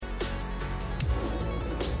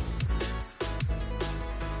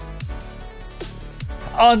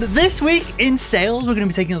On This Week in Sales, we're going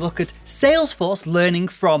to be taking a look at Salesforce learning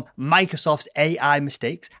from Microsoft's AI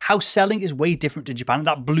mistakes, how selling is way different to Japan.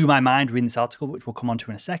 That blew my mind reading this article, which we'll come on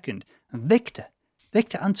to in a second. And Victor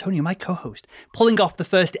Antonio, my co-host, pulling off the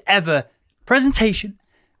first ever presentation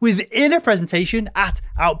within a presentation at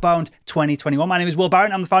Outbound 2021. My name is Will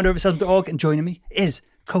Barron. I'm the founder of Salesman.org, and joining me is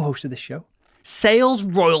co-host of this show, sales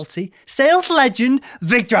royalty, sales legend,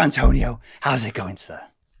 Victor Antonio. How's it going, sir?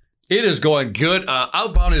 It is going good.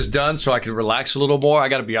 Outbound is done, so I can relax a little more. I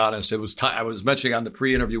got to be honest. It was I was mentioning on the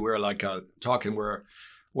pre-interview, we were like talking where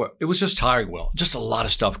it was just tiring, Will. Just a lot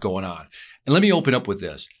of stuff going on. And let me open up with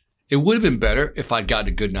this. It would have been better if I'd gotten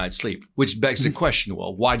a good night's sleep, which begs the question,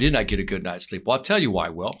 Will, why didn't I get a good night's sleep? Well, I'll tell you why,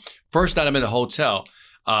 Will. First night I'm in the hotel.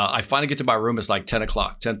 I finally get to my room. It's like 10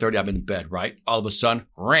 o'clock, 10:30. I'm in bed, right? All of a sudden,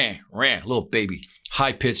 little baby,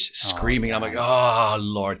 high-pitched screaming. I'm like, oh,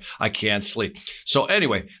 Lord, I can't sleep. So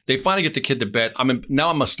anyway, they finally get the kid to bed. Now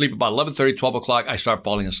I'm asleep about 11:30, 12 o'clock. I start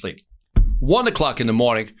falling asleep. 1 o'clock in the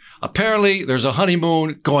morning, apparently there's a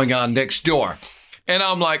honeymoon going on next door. And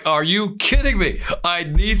I'm like, are you kidding me? I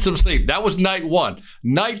need some sleep. That was night one.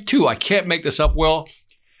 Night two, I can't make this up, Will.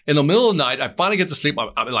 In the middle of the night, I finally get to sleep.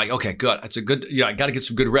 I'm like, okay, good. That's a good, I got to get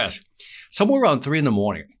some good rest. Somewhere around 3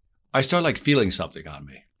 a.m, I start like feeling something on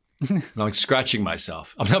me. And I'm like scratching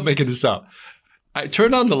myself. I'm not making this up. I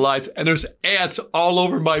turn on the lights and there's ants all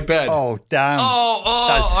over my bed. Oh, damn.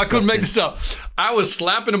 Oh, I couldn't make this up. I was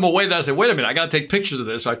slapping them away. Then I said, wait a minute, I got to take pictures of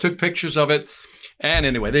this. So I took pictures of it. And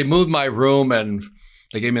anyway, they moved my room and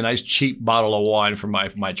they gave me a nice cheap bottle of wine for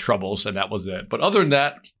my troubles. And that was it. But other than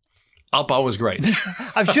that, Outbound was great.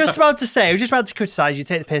 I was just about to criticize you,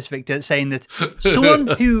 take the piss, Victor, saying that someone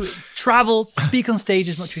who travels, speaks on stage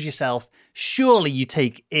as much as yourself, surely you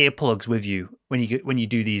take earplugs with you when you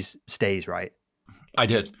do these stays, right? I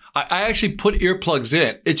did. I actually put earplugs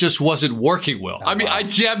in. It just wasn't working well. I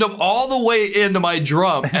jammed them all the way into my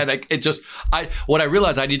drum, and when I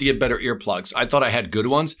realized I need to get better earplugs. I thought I had good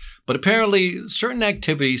ones, but apparently certain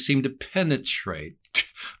activities seem to penetrate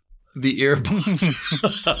the earbuds.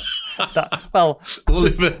 We'll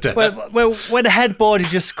leave it at that. When a headboard is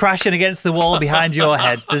just crashing against the wall behind your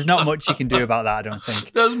head, there's not much you can do about that, I don't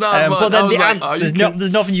think. There's not much. But then the ants,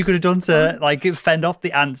 there's nothing you could have done to like fend off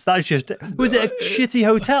the ants. That's just, was it a shitty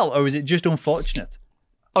hotel or was it just unfortunate?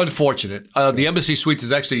 Unfortunate. The Embassy Suites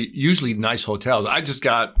is actually usually nice hotels.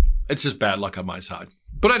 It's just bad luck on my side.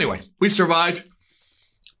 But anyway, we survived.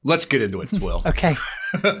 Let's get into it, Will. Okay.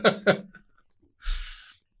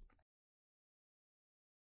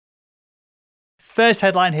 First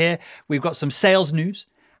headline here, we've got some sales news,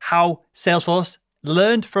 how Salesforce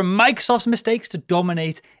learned from Microsoft's mistakes to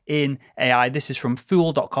dominate in AI. This is from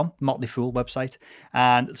Fool.com, Motley Fool website.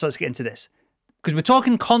 And so let's get into this. Because we're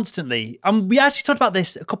talking constantly, and we actually talked about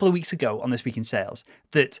this a couple of weeks ago on This Week in Sales,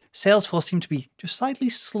 that Salesforce seem to be just slightly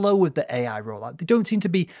slow with the AI rollout. They don't seem to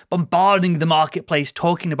be bombarding the marketplace,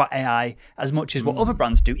 talking about AI as much as what other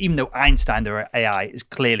brands do, even though Einstein, their AI, is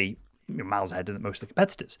clearly miles ahead of most of the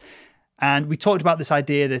competitors. And we talked about this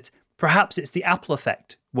idea that perhaps it's the Apple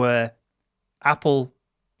effect, where Apple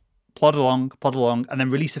plod along, and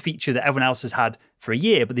then release a feature that everyone else has had for a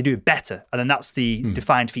year, but they do it better. And then that's the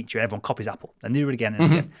defined feature. Everyone copies Apple and they do it again and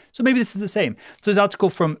again. So maybe this is the same. So there's an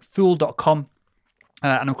article from Fool.com,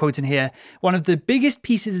 and I'm quoting here, one of the biggest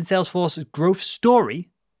pieces in Salesforce's growth story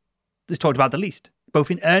that's talked about the least, both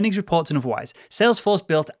in earnings reports and otherwise. Salesforce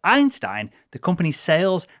built Einstein, the company's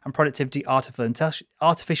sales and productivity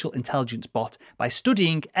artificial intelligence bot, by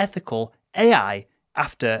studying ethical AI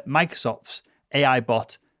after Microsoft's AI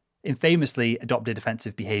bot infamously adopted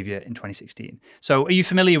offensive behavior in 2016. So are you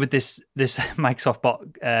familiar with this Microsoft bot?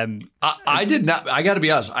 I did not. I got to be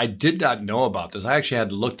honest. I did not know about this. I actually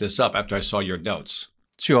had to look this up after I saw your notes.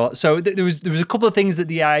 Sure. So there was a couple of things that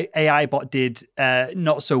the AI bot did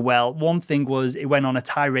not so well. One thing was it went on a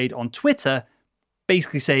tirade on Twitter,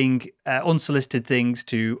 basically saying unsolicited things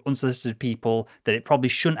to unsolicited people that it probably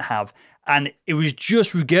shouldn't have. And it was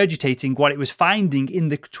just regurgitating what it was finding in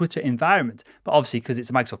the Twitter environment. But obviously, because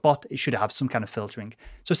it's a Microsoft bot, it should have some kind of filtering.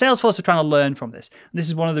 So Salesforce are trying to learn from this. And this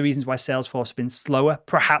is one of the reasons why Salesforce have been slower,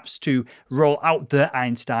 perhaps, to roll out the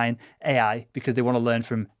Einstein AI, because they want to learn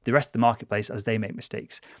from the rest of the marketplace as they make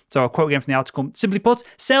mistakes. So I'll quote again from the article. Simply put,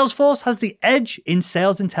 Salesforce has the edge in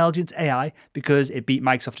sales intelligence AI because it beat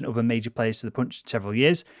Microsoft and other major players to the punch in several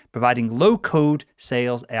years, providing low-code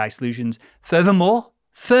sales AI solutions. Furthermore,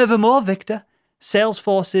 Victor,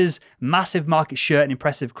 Salesforce's massive market share and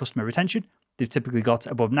impressive customer retention, they've typically got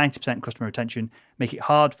above 90% customer retention, make it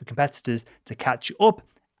hard for competitors to catch up.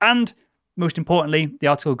 And most importantly, the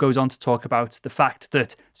article goes on to talk about the fact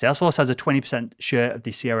that Salesforce has a 20% share of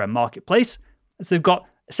the CRM marketplace, And so they've got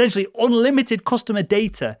essentially unlimited customer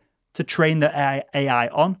data to train the AI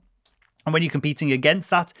on. And when you're competing against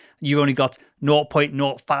that, you've only got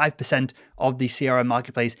 0.05% of the CRM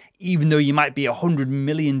marketplace, even though you might be a $100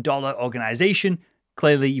 million organization.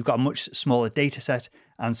 Clearly, you've got a much smaller data set.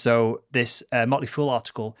 And so this Motley Fool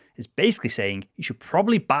article is basically saying you should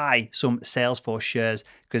probably buy some Salesforce shares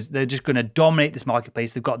because they're just going to dominate this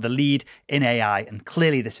marketplace. They've got the lead in AI, and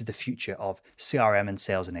clearly this is the future of CRM and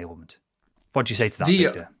sales enablement. What do you say to that,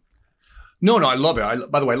 Victor? No, I love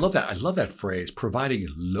it. By the way, I love that. I love that phrase, providing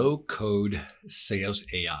low-code sales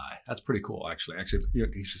AI. That's pretty cool, actually.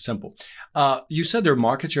 It's simple. You said their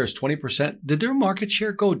market share is 20%. Did their market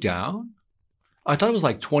share go down? I thought it was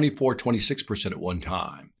like 24, 26% at one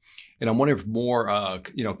time. And I'm wondering if more,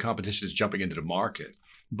 competition is jumping into the market.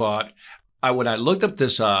 But when I looked up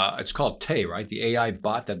this, it's called Tay, right? The AI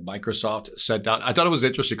bot that Microsoft sent down. I thought it was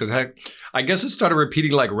interesting because I guess it started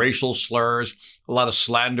repeating like racial slurs, a lot of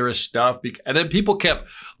slanderous stuff, and then people kept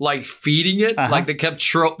like feeding it, like they kept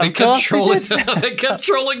trolling, they kept trolling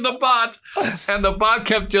the bot, and the bot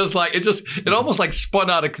kept it almost like spun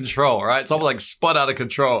out of control, right? It's almost like spun out of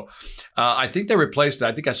control. I think they replaced it.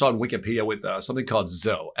 I think I saw it in Wikipedia with something called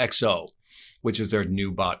XO, which is their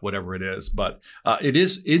new bot, whatever it is. But it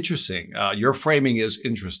is interesting. Your framing is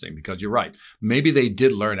interesting because you're right. Maybe they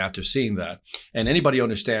did learn after seeing that. And anybody who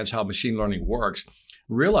understands how machine learning works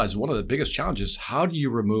realize one of the biggest challenges, how do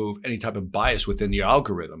you remove any type of bias within the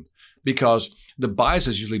algorithm? Because the bias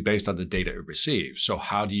is usually based on the data it receives. So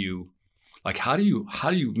how do you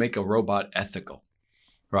make a robot ethical,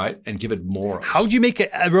 right? And give it morals? How do you make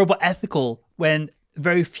a robot ethical when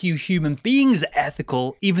very few human beings are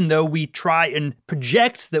ethical, even though we try and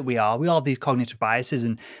project that we are? We all have these cognitive biases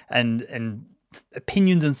and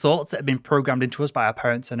opinions and thoughts that have been programmed into us by our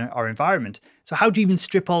parents and our environment. So how do you even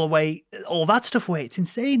strip all that stuff away? It's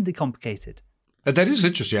insanely complicated. That is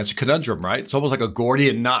interesting. That's a conundrum, right? It's almost like a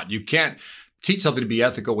Gordian knot. You can't teach something to be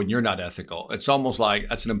ethical when you're not ethical. It's almost like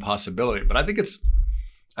that's an impossibility. But I think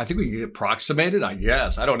we can get approximated, I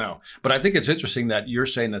guess. I don't know. But I think it's interesting that you're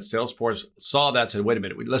saying that Salesforce saw that and said, wait a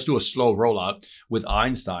minute, let's do a slow rollout with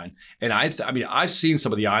Einstein. And I've seen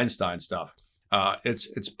some of the Einstein stuff.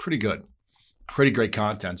 It's pretty good. Pretty great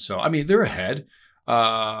content. So, they're ahead.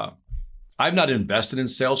 I've not invested in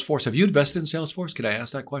Salesforce. Have you invested in Salesforce? Can I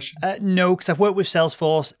ask that question? No, because I've worked with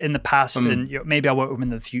Salesforce in the past, and maybe I'll work with them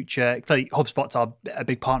in the future. Clearly, HubSpot's a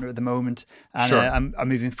big partner at the moment, and sure. I'm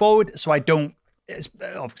moving forward. So I don't. It's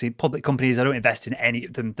obviously public companies. I don't invest in any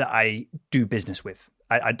of them that I do business with.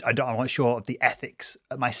 I'm not sure of the ethics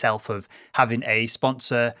myself of having a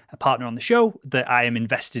sponsor, a partner on the show that I am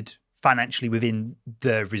invested financially within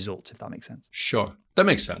the results, if that makes sense. Sure. That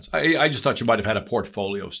makes sense. I just thought you might have had a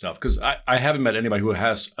portfolio of stuff because I haven't met anybody who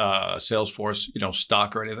has Salesforce,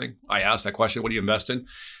 stock or anything. I asked that question, what do you invest in?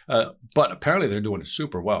 But apparently they're doing it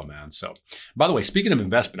super well, man. So, by the way, speaking of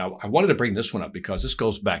investment, I wanted to bring this one up because this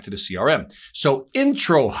goes back to the CRM. So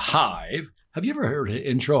IntroHive, have you ever heard of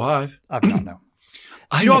IntroHive? I've not, no.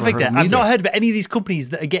 You know what, Victor? I've not heard of any of these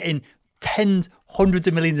companies that are getting tens, hundreds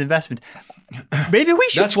of millions investment. Maybe we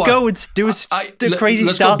should go and do a crazy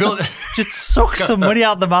startup. Just suck some money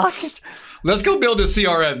out of the market. Let's go build a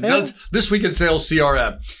CRM. Yeah. This week in sales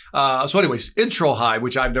CRM. So anyways, IntroHive,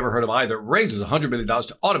 which I've never heard of either, raises $100 million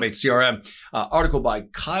to automate CRM. Article by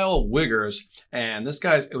Kyle Wiggers. And this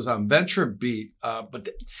guy's, it was on VentureBeat, but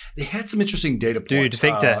they had some interesting data points. Dude,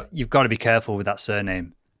 Victor, you've got to be careful with that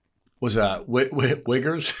surname. Was that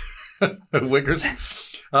Wiggers? Wiggers?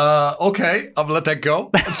 Okay, I'm gonna let that go.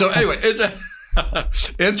 So anyway, it's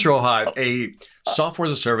IntroHive, a software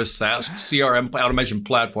as a service SaaS CRM automation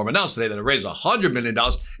platform, announced today that it raised $100 million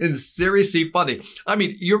in Series C funding.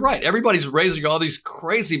 You're right. Everybody's raising all these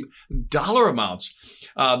crazy dollar amounts.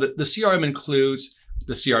 The CRM includes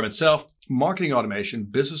the CRM itself, marketing automation,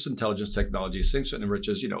 business intelligence technology, syncs and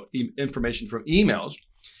enriches, information from emails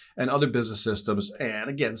and other business systems, and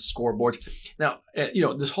again, scoreboards. Now,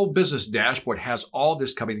 this whole business dashboard has all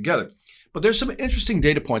this coming together. But there's some interesting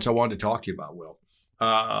data points I wanted to talk to you about, Will.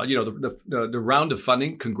 The round of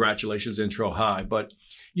funding, congratulations, IntroHive. But,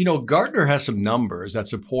 Gartner has some numbers that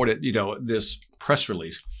supported, this press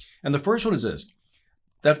release. And the first one is this.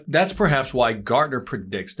 That's perhaps why Gartner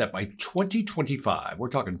predicts that by 2025, we're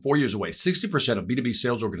talking 4 years away, 60% of B2B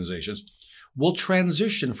sales organizations will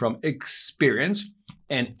transition from experience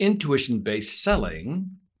and intuition-based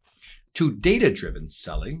selling to data-driven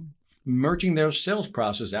selling, merging their sales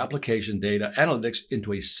process, application data, analytics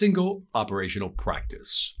into a single operational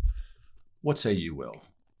practice. What say you, Will?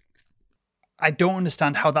 I don't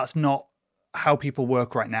understand how that's not how people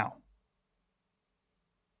work right now.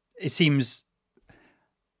 It seems...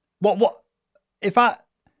 What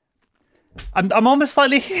I'm almost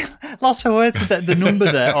slightly lost for words at the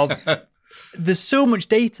number there of there's so much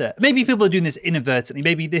data. Maybe people are doing this inadvertently.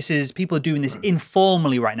 Maybe people are doing this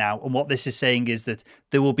informally right now. And what this is saying is that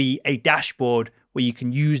there will be a dashboard where you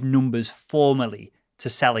can use numbers formally to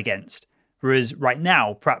sell against. Whereas right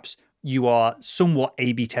now, perhaps you are somewhat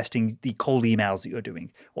A/B testing the cold emails that you're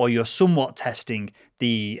doing, or you're somewhat testing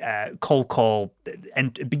the cold call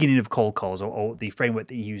and beginning of cold calls, or the framework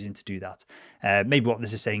that you're using to do that. Maybe what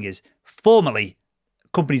this is saying is formally,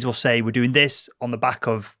 companies will say we're doing this on the back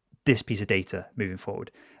of this piece of data moving forward.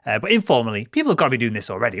 But informally, people have got to be doing this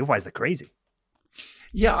already. Otherwise, they're crazy.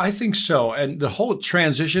 Yeah, I think so. And the whole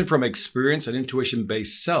transition from experience and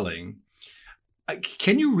intuition-based selling,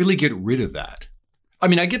 can you really get rid of that? I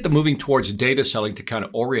mean, I get the moving towards data selling to kind of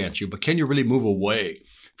orient you, but can you really move away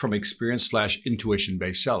from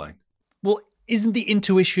experience/intuition-based selling? Well, isn't the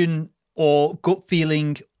intuition or gut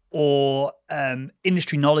feeling or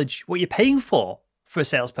industry knowledge what you're paying for a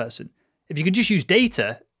salesperson? If you could just use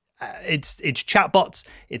data, it's chatbots,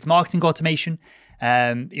 it's marketing automation,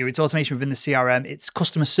 it's automation within the CRM, it's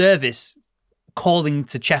customer service calling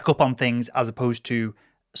to check up on things as opposed to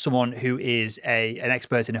someone who is an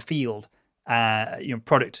expert in a field.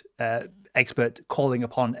 Product expert calling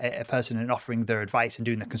upon a person and offering their advice and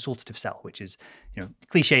doing the consultative sell, which is,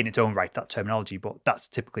 cliche in its own right, that terminology, but that's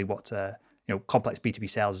typically what, complex B2B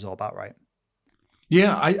sales is all about, right?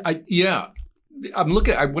 Yeah, I'm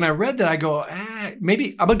looking, when I read that, I go,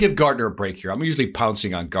 maybe I'm going to give Gartner a break here. I'm usually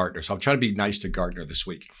pouncing on Gartner, so I'm trying to be nice to Gartner this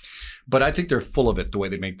week. But I think they're full of it the way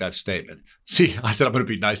they make that statement. See, I said I'm going to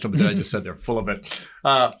be nice to them, but then I just said they're full of it.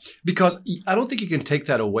 Because I don't think you can take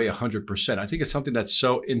that away 100%. I think it's something that's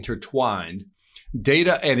so intertwined.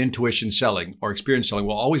 Data and intuition selling or experience selling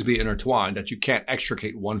will always be intertwined that you can't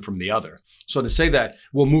extricate one from the other. So to say that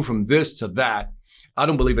we'll move from this to that, I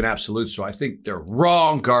don't believe in absolutes, so I think they're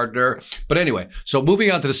wrong, Gartner. But anyway, so moving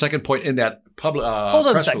on to the second point in that public Hold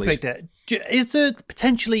on press a sec, release. Victor. Is there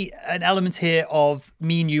potentially an element here of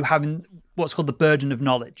me and you having what's called the burden of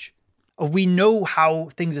knowledge? Of we know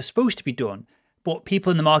how things are supposed to be done, but people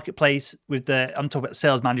in the marketplace I'm talking about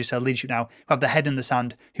sales managers, sales leadership now, who have their head in the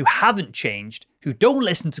sand, who haven't changed, who don't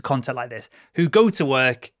listen to content like this, who go to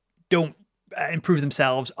work, don't improve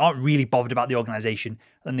themselves, aren't really bothered about the organization,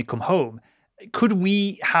 and they come home. Could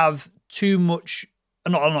we have too much?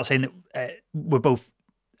 I'm not saying that we're both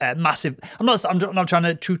massive. I'm not trying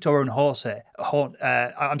to toot our own horse here.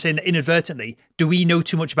 I'm saying that inadvertently, do we know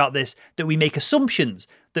too much about this that we make assumptions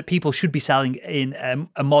that people should be selling in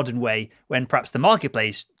a modern way when perhaps the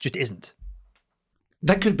marketplace just isn't?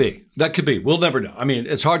 That could be. We'll never know. I mean,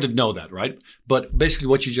 it's hard to know that, right? But basically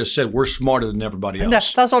what you just said, we're smarter than everybody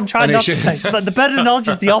else. That's what I'm trying not to say. The burden of knowledge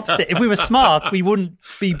is the opposite. If we were smart, we wouldn't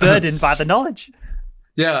be burdened by the knowledge.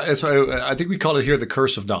 Yeah, I think we call it here the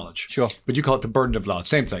curse of knowledge. Sure. But you call it the burden of knowledge.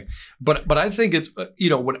 Same thing. But I think it's,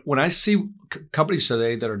 when I see companies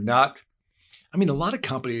today that are not, a lot of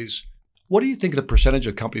companies, what do you think of the percentage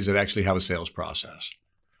of companies that actually have a sales process?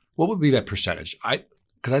 What would be that percentage?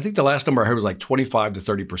 Because I think the last number I heard was like 25 to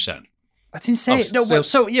 30%. That's insane.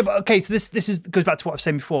 So this goes back to what I've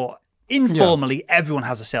said before. Informally, everyone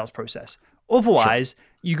has a sales process. Otherwise,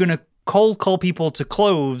 you're going to cold call people to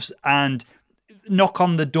close and knock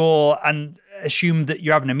on the door and assume that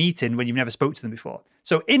you're having a meeting when you've never spoke to them before.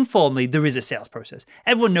 So informally, there is a sales process.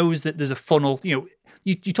 Everyone knows that there's a funnel. You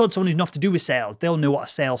told someone who's enough to do with sales, they'll know what a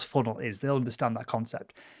sales funnel is. They'll understand that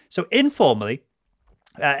concept. So informally,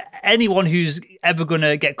 anyone who's ever going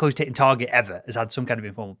to get close to hitting target ever has had some kind of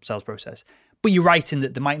informal sales process. But you're right in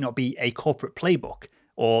that there might not be a corporate playbook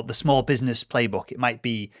or the small business playbook. It might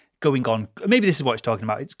be going on, maybe this is what it's talking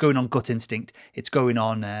about. It's going on gut instinct. It's going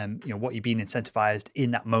on, what you're being incentivized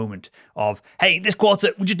in that moment of, hey, this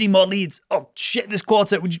quarter, we just need more leads. Oh, shit, this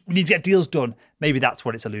quarter, we need to get deals done. Maybe that's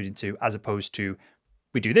what it's alluding to, as opposed to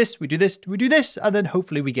we do this, and then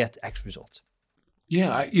hopefully we get X results.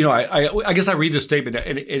 Yeah, I guess I read the statement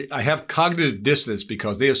and I have cognitive dissonance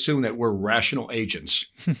because they assume that we're rational agents,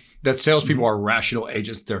 that salespeople are rational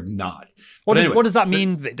agents. They're not. What does that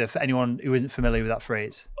mean, Victor, for anyone who isn't familiar with that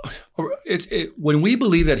phrase? When we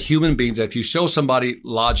believe that human beings, that if you show somebody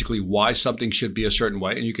logically why something should be a certain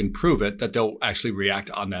way and you can prove it, that they'll actually react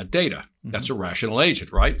on that data. Mm-hmm. That's a rational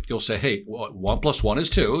agent, right? You'll say, hey, 1 + 1 is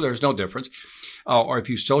 2. There's no difference. Or if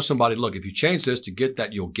you show somebody, look, if you change this to get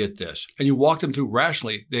that, you'll get this. And you walk them through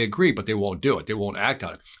rationally, they agree, but they won't do it. They won't act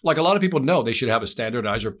on it. Like a lot of people know they should have a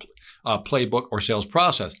standardizer playbook or sales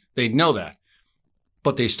process. They know that,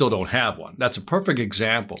 but they still don't have one. That's a perfect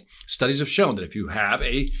example. Studies have shown that if you have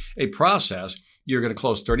a process, you're going to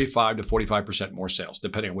close 35 to 45% more sales,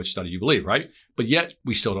 depending on which study you believe, right? But yet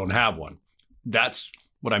we still don't have one. That's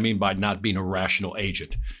what I mean by not being a rational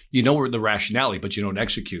agent. You know the rationality, but you don't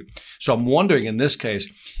execute. So I'm wondering in this case,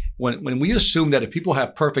 when we assume that if people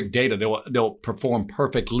have perfect data, they'll perform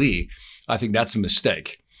perfectly, I think that's a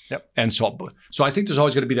mistake. Yep. And so I think there's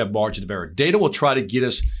always going to be that margin of error. Data will try to get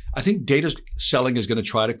us, I think data selling is going to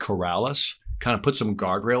try to corral us, kind of put some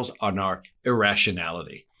guardrails on our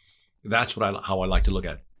irrationality. That's how I like to look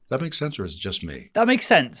at it. That makes sense, or is it just me? That makes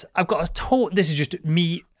sense. I've got this is just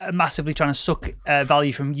me massively trying to suck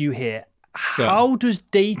value from you here. How does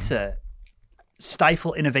data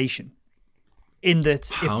stifle innovation? In that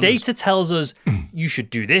if data tells us you should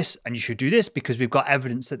do this and you should do this because we've got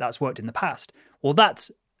evidence that that's worked in the past, well,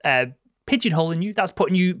 that's pigeonholing you. That's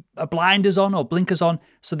putting you blinders on or blinkers on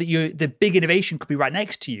so that the big innovation could be right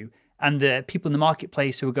next to you. And the people in the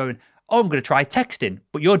marketplace who are going, oh, I'm going to try texting.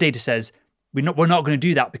 But your data says, we're not going to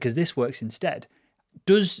do that because this works instead.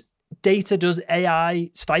 Does AI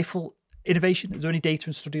stifle innovation? Is there any data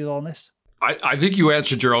and studies on this? I think you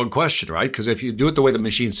answered your own question, right? Because if you do it the way the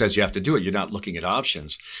machine says you have to do it, you're not looking at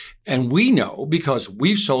options. And we know because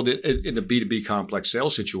we've sold it in a B2B complex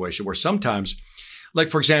sales situation where sometimes, like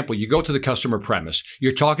for example, you go to the customer premise,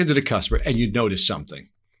 you're talking to the customer and you notice something.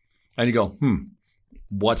 And you go,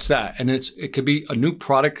 what's that? And it could be a new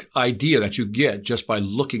product idea that you get just by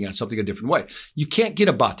looking at something a different way. You can't get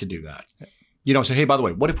a bot to do that. Say, hey, by the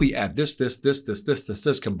way, what if we add this,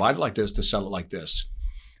 combine it like this to sell it like this?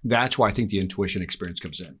 That's where I think the intuition experience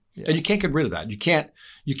comes in. Yeah. And you can't get rid of that. You can't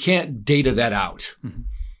data that out,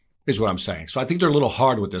 is what I'm saying. So I think they're a little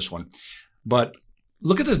hard with this one. But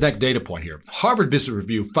look at this next data point here. Harvard Business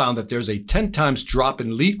Review found that there's a 10 times drop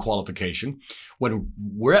in lead qualification when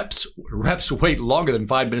reps wait longer than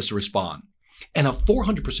 5 minutes to respond, and a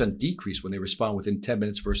 400% decrease when they respond within 10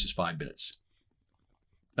 minutes versus 5 minutes.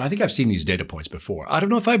 Now, I think I've seen these data points before. I don't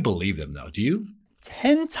know if I believe them, though. Do you?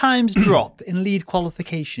 10 times drop in lead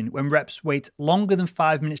qualification when reps wait longer than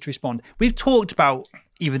 5 minutes to respond. We've talked about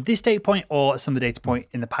either this data point or some of the data point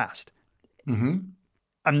in the past. Mm-hmm.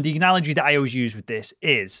 And the analogy that I always use with this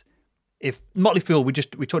is, if Motley Fool, we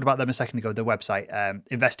talked about them a second ago, the website,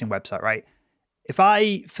 investing website, right? If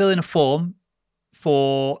I fill in a form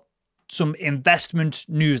for some investment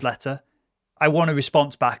newsletter, I want a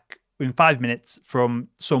response back in 5 minutes from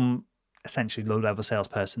some essentially low-level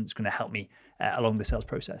salesperson that's going to help me along the sales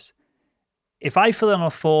process. If I fill in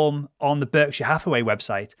a form on the Berkshire Hathaway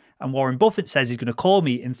website and Warren Buffett says he's going to call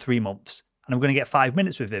me in 3 months and I'm going to get 5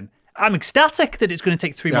 minutes with him, I'm ecstatic that it's going to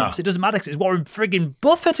take 3 months. It doesn't matter because it's Warren friggin'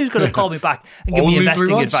 Buffett who's going to call me back and give me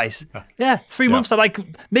investing advice. Yeah, 3 months. I'm like,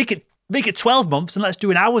 make it 12 months and let's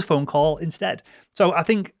do an hour's phone call instead. So I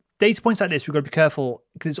think data points like this, we've got to be careful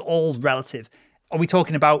because it's all relative. Are we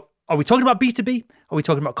talking about B2B? Are we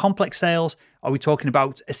talking about complex sales? Are we talking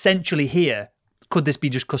about essentially here, could this be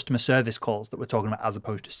just customer service calls that we're talking about as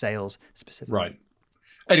opposed to sales specifically? Right.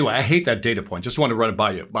 Anyway, I hate that data point. Just want to run it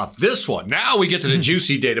by you. About this one. Now we get to the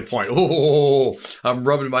juicy data point. Oh, I'm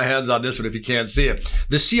rubbing my hands on this one if you can't see it.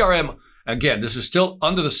 The CRM, again, this is still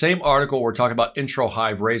under the same article. We're talking about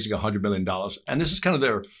IntroHive raising $100 million. And this is kind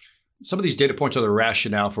of some of these data points are the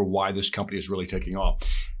rationale for why this company is really taking off.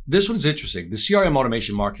 This one's interesting. The CRM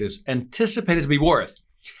automation market is anticipated to be worth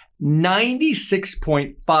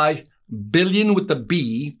 $96.5 billion with the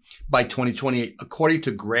B by 2028, according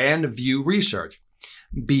to Grand View Research.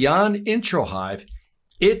 Beyond IntroHive,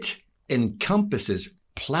 it encompasses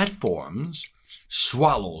platforms,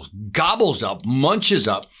 swallows, gobbles up, munches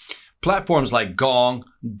up platforms like Gong,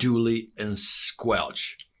 Dooley, and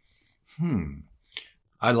Squelch.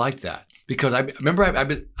 I like that because I remember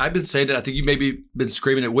I've been saying that. I think you maybe been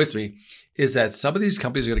screaming it with me. Is that some of these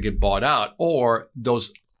companies are going to get bought out, or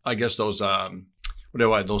those features are going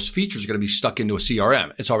to be stuck into a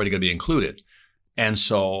CRM. It's already going to be included, and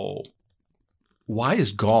so. Why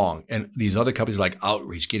is Gong and these other companies like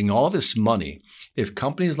Outreach getting all this money if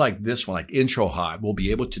companies like this one, like IntroHive, will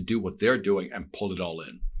be able to do what they're doing and pull it all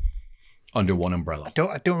in under one umbrella?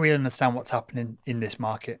 I don't really understand what's happening in this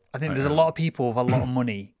market. I think there's a lot of people with a lot of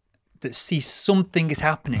money that see something is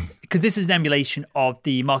happening because this is an emulation of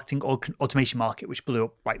the marketing automation market, which blew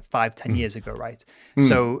up like 5-10 years ago, right?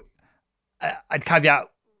 So I'd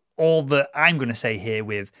caveat all that I'm going to say here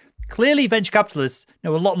with clearly venture capitalists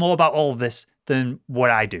know a lot more about all of this than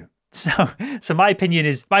what I do. So my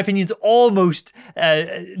opinion's almost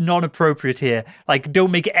non-appropriate here. Like,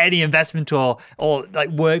 don't make any investment or like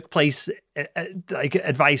workplace like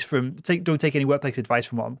advice don't take any workplace advice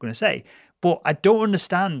from what I'm going to say. But I don't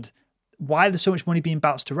understand why there's so much money being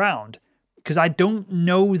bounced around, because I don't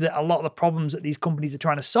know that a lot of the problems that these companies are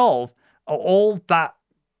trying to solve are all that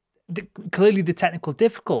clearly they're technically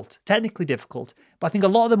difficult, But I think a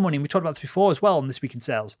lot of the money, and we talked about this before as well on This Week in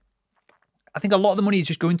Sales, I think a lot of the money is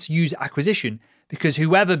just going to user acquisition, because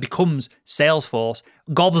whoever becomes Salesforce,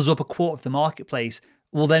 gobbles up a quarter of the marketplace,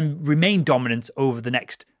 will then remain dominant over the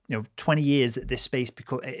next 20 years that this space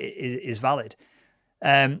is valid.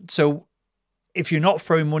 So if you're not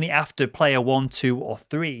throwing money after player 1, 2, or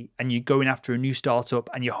 3, and you're going after a new startup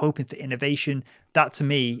and you're hoping for innovation, that to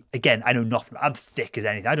me, again, I know nothing. I'm thick as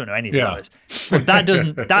anything. I don't know anything about this. But that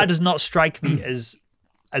does not strike me as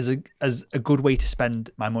a good way to spend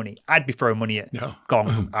my money. I'd be throwing money at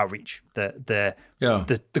Gong Outreach, the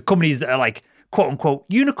companies that are like quote unquote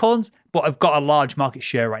unicorns, but have got a large market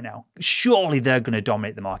share right now. Surely they're going to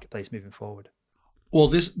dominate the marketplace moving forward. Well,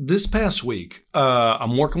 this past week,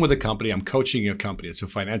 I'm working with a company. I'm coaching a company. It's a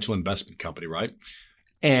financial investment company, right?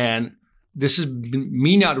 And this is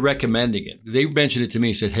me not recommending it. They mentioned it to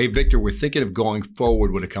me. Said, "Hey, Victor, we're thinking of going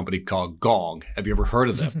forward with a company called Gong. Have you ever heard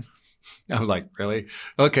of them?" I was like, "Really?"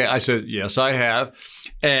 Okay. I said, "Yes, I have."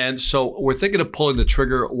 And so we're thinking of pulling the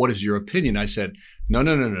trigger. What is your opinion? I said,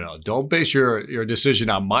 No. Don't base your decision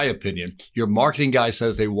on my opinion. Your marketing guy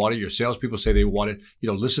says they want it. Your salespeople say they want it.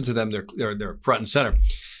 Listen to them. They're front and center.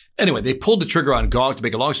 Anyway, they pulled the trigger on Gong. To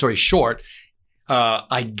make a long story short,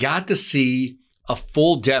 I got to see a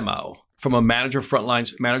full demo from a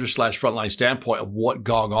manager/frontline standpoint of what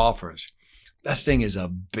Gong offers. That thing is a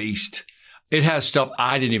beast. It has stuff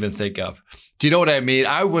I didn't even think of. Do you know what I mean?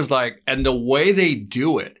 I was like, and the way they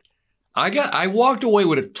do it, I walked away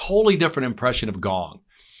with a totally different impression of Gong,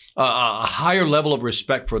 a higher level of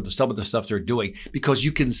respect for some of the stuff they're doing, because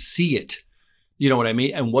you can see it. You know what I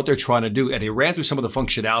mean? And what they're trying to do. And they ran through some of the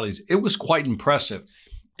functionalities. It was quite impressive.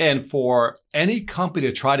 And for any company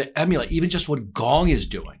to try to emulate even just what Gong is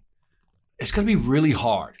doing, it's going to be really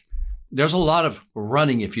hard. There's a lot of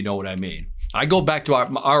running, if you know what I mean. I go back to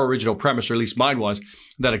our original premise, or at least mine was,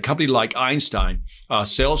 that a company like Einstein,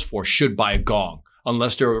 Salesforce, should buy a Gong,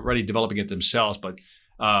 unless they're already developing it themselves. But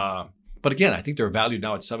again, I think they're valued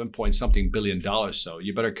now at $7-point-something billion. So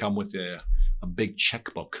you better come with a big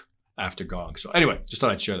checkbook after Gong. So anyway, just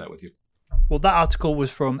thought I'd share that with you. Well, that article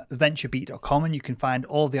was from venturebeat.com, and you can find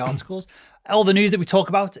all the articles, all the news that we talk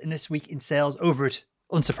about in This Week in Sales over at,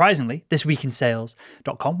 unsurprisingly,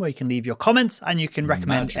 thisweekinsales.com, where you can leave your comments and you can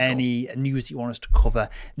recommend any news that you want us to cover,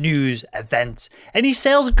 news, events, any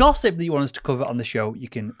sales gossip that you want us to cover on the show. You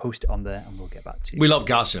can post it on there and we'll get back to you. We love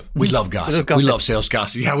gossip. We love gossip. We love sales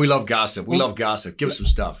gossip. Yeah, we love gossip. We love gossip. Give us some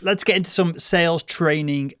stuff. Let's get into some sales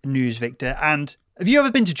training news, Victor. And have you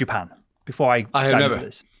ever been to Japan before I have dive never. into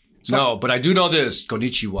this? No, but I do know this.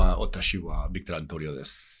 Konnichiwa, otashi wa Victor Antonio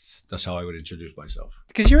desu. That's how I would introduce myself.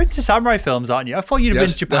 Because you're into samurai films, aren't you? I thought you'd have been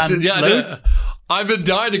to Japan loads. I've been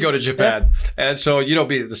dying to go to Japan. Yeah. And so,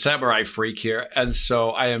 be the samurai freak here. And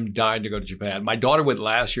so I am dying to go to Japan. My daughter went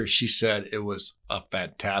last year. She said it was a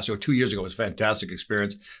fantastic, or 2 years ago, it was a fantastic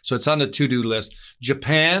experience. So it's on the to-do list.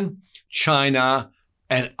 Japan, China,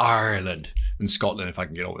 and Ireland. And Scotland, if I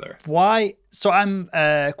can get over there. Why? So I'm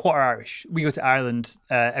quarter Irish. We go to Ireland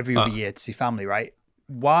every other year to see family, right?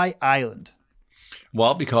 Why Ireland?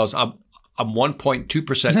 Well, because I'm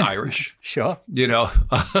 1.2% Irish. Sure.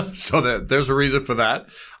 So there's a reason for that.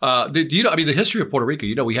 The history of Puerto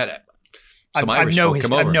Rico, we had some Irish folk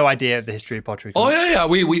come over. I have no idea of the history of Puerto Rico. Oh, yeah.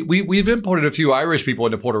 We've imported a few Irish people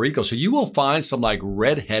into Puerto Rico. So you will find some like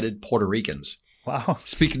red-headed Puerto Ricans. Wow.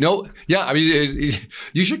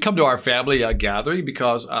 You should come to our family gathering,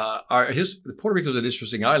 because Puerto Rico is an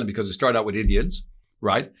interesting island because it started out with Indians,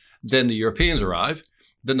 right? Then the Europeans arrived.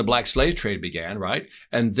 Then the black slave trade began, right?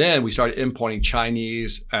 And then we started importing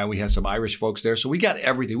Chinese, and we had some Irish folks there. So we got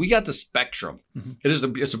everything. We got the spectrum. Mm-hmm.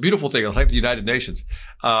 It's a beautiful thing. It's like the United Nations.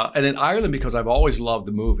 And in Ireland, because I've always loved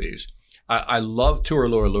the movies, I love Tura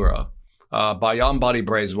Lura Lura. By Jan Body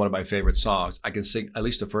Braids is one of my favorite songs. I can sing at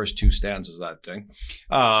least the first 2 stanzas of that thing.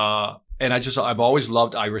 And I've always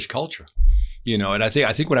loved Irish culture, and I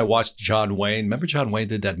think when I watched John Wayne, remember John Wayne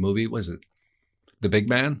did that movie? Was it The Big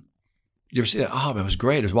Man? You ever see that? Oh, man, it was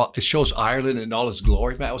great. It shows Ireland in all its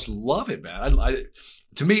glory, man. I just love it, man.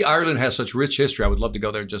 To me, Ireland has such rich history. I would love to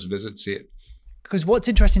go there and just visit and see it. Because what's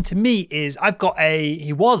interesting to me is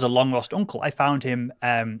he was a long lost uncle. I found him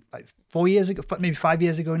like 4 years ago, maybe 5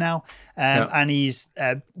 years ago now. And he's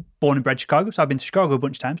born and bred Chicago. So I've been to Chicago a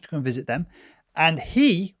bunch of times to go and visit them. And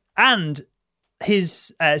he and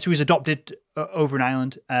his, so he was adopted over in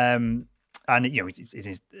Ireland. And, he's in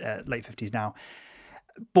his late 50s now.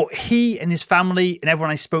 But he and his family and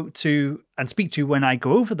everyone I spoke to and speak to when I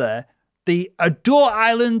go over there, they adore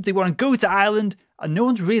Ireland. They want to go to Ireland. And no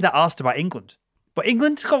one's really that asked about England. But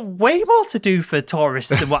England's got way more to do for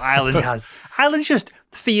tourists than what Ireland has. Ireland's just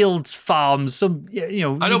fields, farms, some, I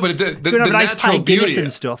know, but the have a nice natural pint of Guinness beauty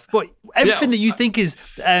and stuff. But everything that you think is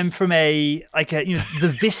from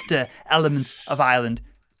the Vista element of Ireland,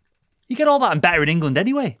 you get all that and better in England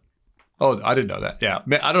anyway. Oh, I didn't know that. Yeah.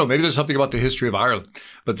 I don't know. Maybe there's something about the history of Ireland.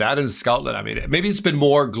 But that in Scotland, I mean, maybe it's been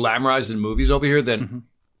more glamorized in movies over here than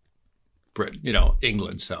Britain,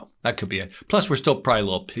 England. So that could be it. Plus, we're still probably a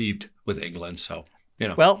little peeved with England. So,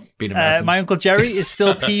 Well, being Americans. my Uncle Jerry is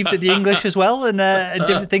still peeved at the English as well and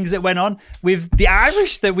different things that went on with the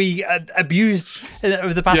Irish that we abused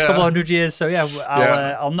over the past couple of hundred years. So,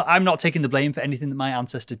 I'm not taking the blame for anything that my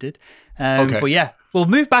ancestor did. Okay. But yeah, we'll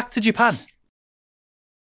move back to Japan.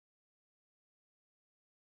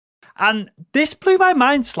 And this blew my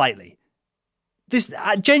mind slightly. This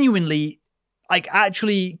genuinely,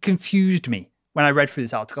 actually confused me when I read through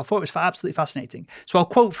this article. I thought it was absolutely fascinating. So I'll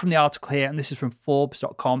quote from the article here, and this is from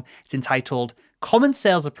Forbes.com. It's entitled Common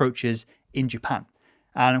Sales Approaches in Japan.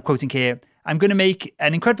 And I'm quoting here, I'm going to make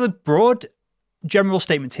an incredibly broad general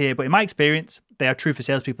statement here, but in my experience, they are true for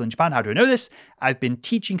salespeople in Japan. How do I know this? I've been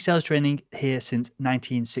teaching sales training here since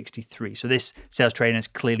 1963. So this sales trainer is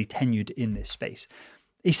clearly tenured in this space.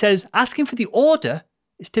 He says, asking for the order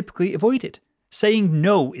is typically avoided. Saying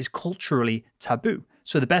no is culturally taboo.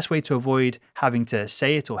 So the best way to avoid having to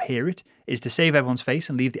say it or hear it is to save everyone's face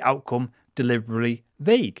and leave the outcome deliberately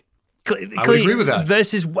vague. I would agree with that.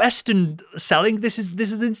 Versus Western selling, this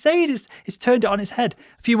is insane. It's turned it on its head.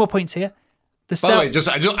 A few more points here. By the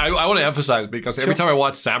way, I want to emphasize, because every time I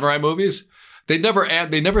watch samurai movies, they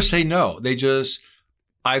never say no. They just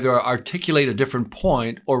either articulate a different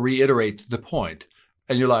point or reiterate the point.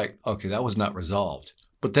 And you're like, okay, that was not resolved.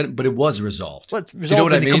 But it was resolved. Well, it's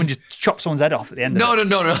resolved when they come and just chop someone's head off at the end of it.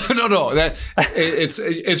 No.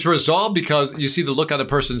 It's resolved because you see the look on the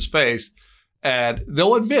person's face, and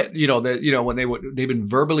they'll admit, that when they've been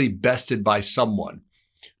verbally bested by someone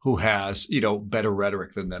who has, better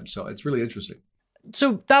rhetoric than them. So it's really interesting.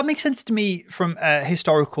 So that makes sense to me from a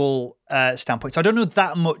historical standpoint. So I don't know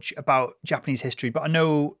that much about Japanese history, but I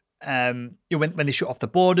know when they shut off the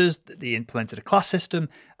borders, they implemented a class system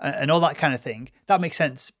and all that kind of thing. That makes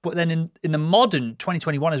sense. But then in the modern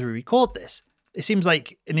 2021, as we record this, it seems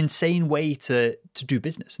like an insane way to do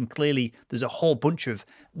business. And clearly, there's a whole bunch of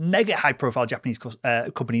mega high-profile Japanese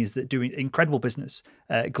companies that do incredible business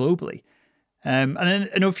globally. And then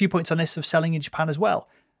I know a few points on this of selling in Japan as well.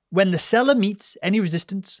 When the seller meets any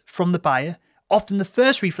resistance from the buyer, often the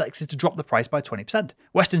first reflex is to drop the price by 20%.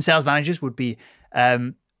 Western sales managers would be...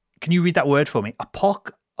 can you read that word for me?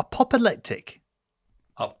 Apoplectic.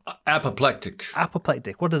 Apoplectic.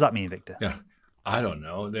 Apoplectic. What does that mean, Victor? Yeah. I don't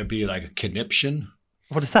know. There'd be like a conniption.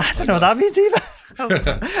 What is that? I don't know what that means either.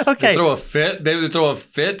 Okay. They throw a fit. They would throw a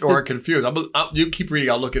fit or a confused. You keep reading.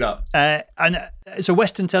 I'll look it up. So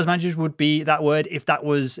Western sales managers would be that word if that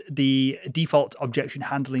was the default objection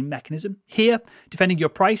handling mechanism. Here, defending your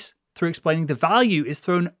price through explaining the value is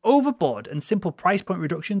thrown overboard and simple price point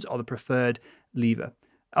reductions are the preferred lever.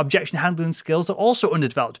 Objection handling skills are also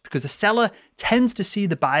underdeveloped because the seller tends to see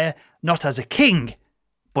the buyer not as a king,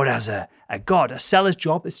 but as a god. A seller's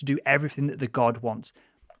job is to do everything that the god wants.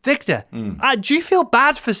 Victor, do you feel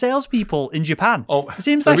bad for salespeople in Japan? Oh, it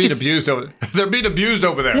seems they're like being abused over. They're being abused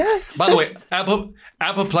over there. Yeah, By the way,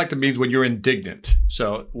 apoplectic means when you're indignant.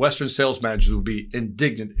 So Western sales managers would be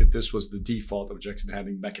indignant if this was the default objection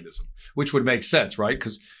handling mechanism, which would make sense, right?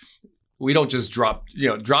 Because we don't just dropping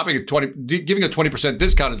giving a 20%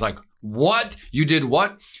 discount is like, what? You did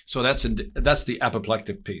what? So that's the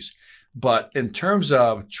apoplectic piece. But in terms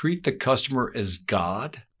of treat the customer as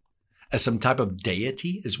God, as some type of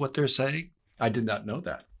deity is what they're saying. I did not know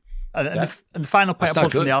that. And the final point I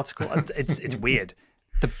pulled from the article, it's weird.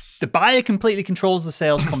 The buyer completely controls the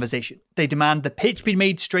sales conversation. They demand the pitch be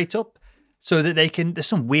made straight up so that they can, there's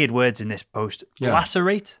some weird words in this post. Yeah.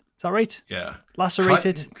 Lacerate, is that right? Yeah. Lacerate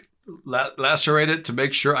it. Lacerate it to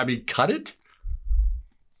make sure, cut it?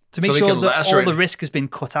 To make sure that all the risk has been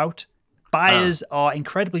cut out. Buyers are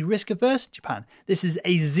incredibly risk averse in Japan. This is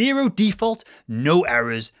a zero default, no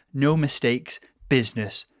errors, no mistakes,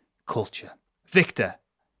 business culture. Victor,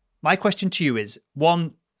 my question to you is,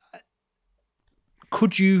 one,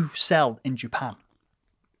 could you sell in Japan?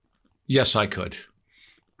 Yes, I could.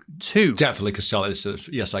 Two. Definitely could sell it.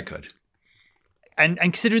 Yes, I could. And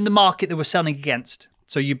considering the market that we're selling against,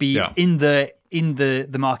 so you'd be in the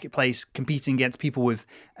marketplace competing against people with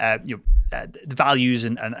the values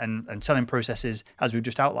and selling processes as we've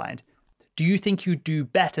just outlined. Do you think you do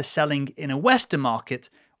better selling in a Western market,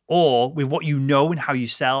 or with what you know and how you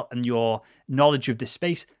sell and your knowledge of this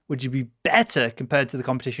space, would you be better compared to the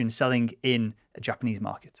competition selling in Japanese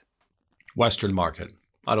market? Western market.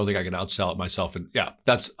 I don't think I can outsell it myself. And yeah,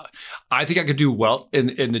 I think I could do well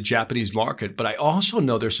in the Japanese market, but I also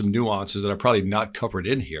know there's some nuances that are probably not covered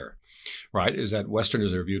in here, right? Is that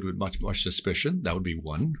Westerners are viewed with much suspicion. That would be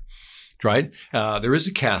one, right? There is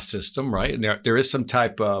a caste system, right? And there is some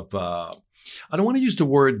type of, I don't want to use the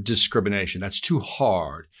word discrimination. That's too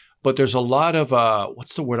hard, but there's a lot of,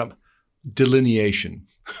 what's the word? Delineation.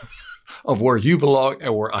 Of where you belong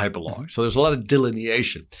and where I belong. So there's a lot of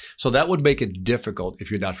delineation. So that would make it difficult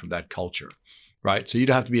if you're not from that culture, right? So you'd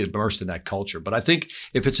have to be immersed in that culture. But I think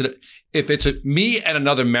if it's me and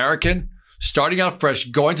another American starting out fresh,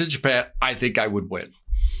 going to Japan, I think I would win.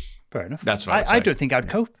 Fair enough. That's what I don't think I'd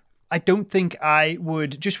cope. I don't think I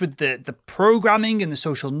would, just with the programming and the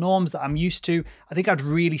social norms that I'm used to, I think I'd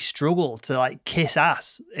really struggle to like kiss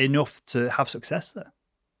ass enough to have success there.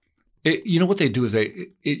 You know what they do is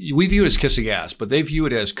we view it as kissing ass, but they view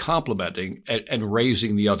it as complimenting and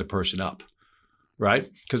raising the other person up,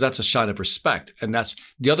 right? Because that's a sign of respect, and that's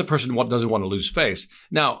the other person doesn't want to lose face.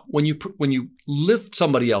 Now, when you lift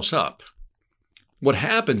somebody else up, what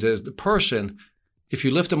happens is the person, if you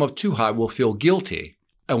lift them up too high, will feel guilty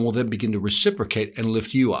and will then begin to reciprocate and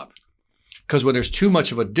lift you up. Because when there's too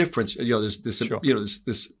much of a difference, sure.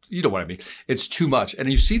 This, you know what I mean? It's too much.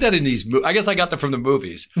 And you see that in these movies. I guess I got that from the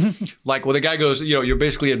movies. Like when the guy goes, you're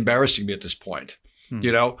basically embarrassing me at this point,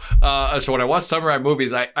 So when I watch samurai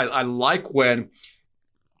movies, I like when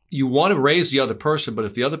you want to raise the other person, but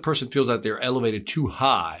if the other person feels that they're elevated too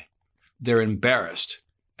high, they're embarrassed.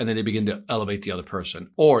 And then they begin to elevate the other person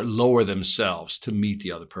or lower themselves to meet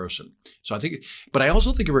the other person. So but I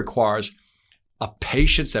also think it requires a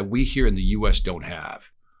patience that we here in the U.S. don't have,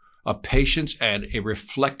 a patience and a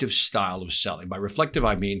reflective style of selling. By reflective,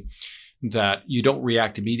 I mean that you don't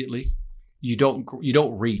react immediately, you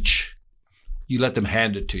don't reach, you let them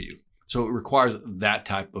hand it to you. So it requires that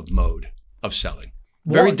type of mode of selling.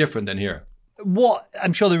 Very different than here.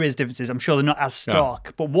 I'm sure there is differences. I'm sure they're not as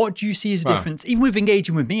stark. But what do you see as a difference, even with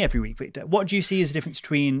engaging with me every week, Victor? What do you see as a difference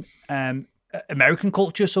between American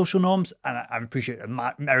culture, social norms, and I appreciate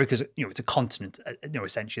America's, it's a continent,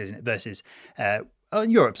 essentially, isn't it? Versus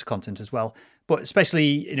Europe's a continent as well, but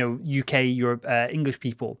especially, UK, Europe, English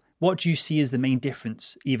people. What do you see as the main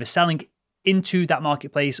difference, either selling into that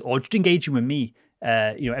marketplace or just engaging with me,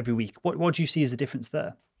 every week? What do you see as the difference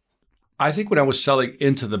there? I think when I was selling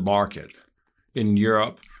into the market in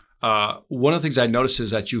Europe, one of the things I noticed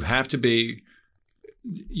is that you have to be.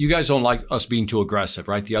 You guys don't like us being too aggressive,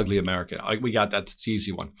 right? The ugly American. We got that. It's the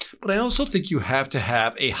easy one. But I also think you have to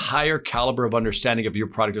have a higher caliber of understanding of your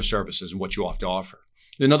product or services and what you have to offer.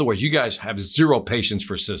 In other words, you guys have zero patience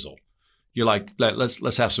for sizzle. You're like,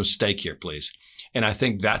 let's have some steak here, please. And I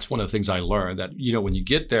think that's one of the things I learned, that, when you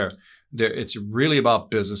get there, it's really about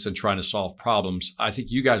business and trying to solve problems. I think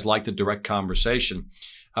you guys like the direct conversation.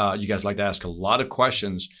 You guys like to ask a lot of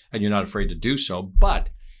questions, and you're not afraid to do so. But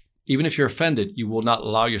even if you're offended, you will not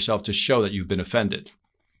allow yourself to show that you've been offended.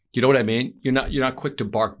 You know what I mean? You're not quick to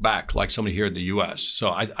bark back like somebody here in the U.S. So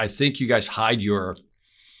I think you guys hide your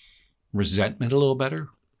resentment a little better.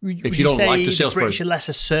 If you don't like the salesperson, British are less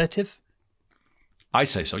assertive. I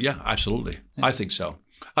say so. Yeah, absolutely. Yeah. I think so.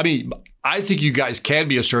 I mean, I think you guys can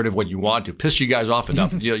be assertive when you want to. Piss you guys off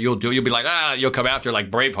enough, you'll be like, you'll come after like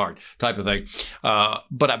Braveheart type of thing.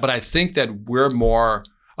 But I think that we're more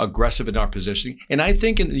aggressive in our positioning. And I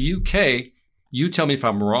think in the UK, you tell me if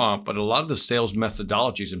I'm wrong, but a lot of the sales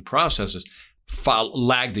methodologies and processes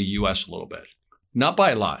lag the US a little bit. Not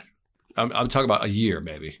by a lot. I'm talking about a year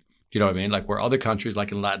maybe. You know what I mean? Like where other countries,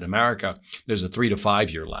 like in Latin America, there's a 3 to 5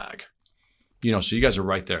 year lag. So you guys are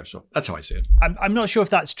right there. So that's how I see it. I'm not sure if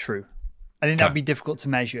that's true. I think that'd be difficult to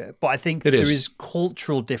measure, but I think there is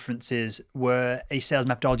cultural differences where a sales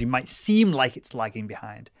methodology might seem like it's lagging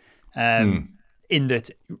behind. In that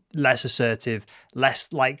less assertive,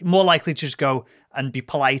 more likely to just go and be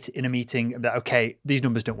polite in a meeting that, okay, these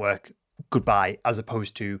numbers don't work, goodbye, as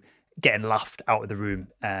opposed to getting laughed out of the room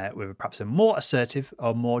with perhaps a more assertive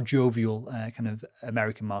or more jovial kind of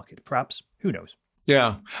American market, perhaps. Who knows?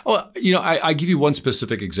 Yeah. Well, I give you one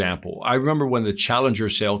specific example. I remember when the Challenger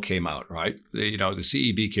sale came out, right? The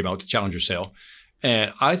CEB came out, the Challenger sale.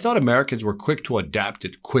 And I thought Americans were quick to adapt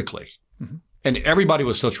it quickly. Mm-hmm. And everybody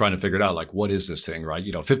was still trying to figure it out, like, what is this thing, right?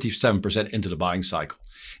 57% into the buying cycle.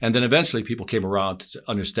 And then eventually people came around to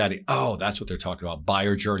understanding, that's what they're talking about,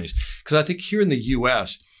 buyer journeys. Because I think here in the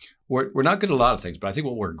U.S., we're not good at a lot of things, but I think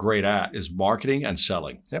what we're great at is marketing and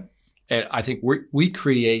selling. Yep. And I think we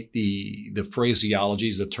create the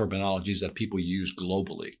phraseologies, the terminologies that people use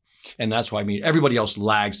globally. And that's why everybody else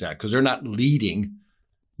lags that because they're not leading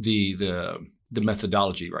the the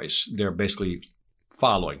methodology race. They're basically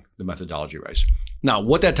following the methodology race. Now,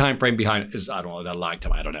 what that time frame behind is, I don't know, that lag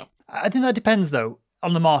time, I don't know. I think that depends, though,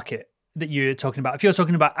 on the market that you're talking about. If you're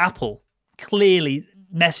talking about Apple, clearly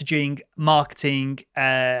messaging, marketing,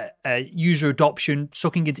 user adoption,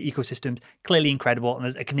 sucking into ecosystems, clearly incredible.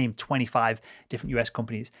 And I can name 25 different US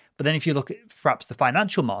companies. But then if you look at perhaps the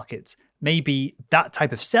financial markets, maybe that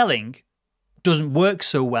type of selling doesn't work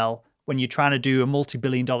so well when you're trying to do a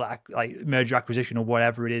multi-billion-dollar merger acquisition or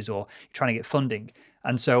whatever it is, or you're trying to get funding.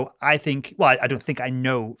 And so I think, well, I don't think I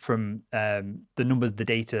know from the numbers, the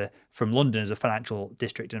data from London as a financial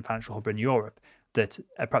district and financial hub in Europe, that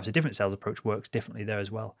perhaps a different sales approach works differently there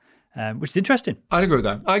as well, which is interesting. I agree with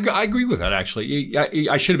that. I agree with that, actually.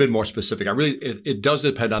 I should have been more specific. It does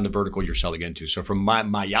depend on the vertical you're selling into. So from my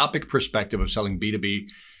myopic perspective of selling B2B,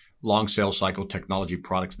 long sales cycle technology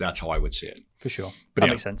products, that's how I would see it. For sure. But that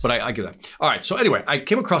makes sense. But I get that. All right. So anyway, I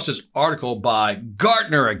came across this article by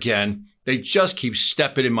Gartner again. They just keep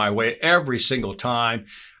stepping in my way every single time.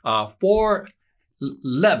 4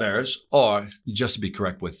 levers, or just to be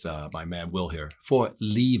correct with my man Will here, 4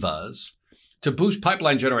 levers to boost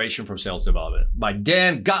pipeline generation from sales development by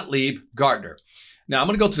Dan Gottlieb, Gartner. Now, I'm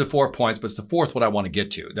going to go through the 4 points, but it's the 4th one I want to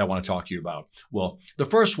get to, that I want to talk to you about. Well, the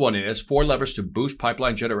first one is 4 levers to boost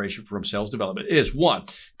pipeline generation from sales development is 1,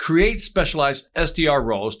 create specialized SDR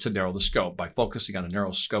roles to narrow the scope. By focusing on a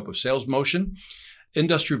narrow scope of sales motion,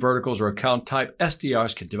 industry verticals, or account type,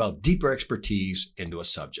 SDRs can develop deeper expertise into a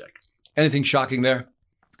subject. Anything shocking there?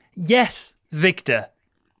 Yes, Victor.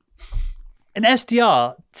 An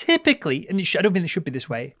SDR typically, and I don't think it should be this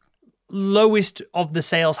way, lowest of the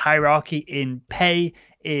sales hierarchy in pay,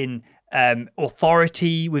 in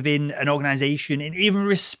authority within an organization, in even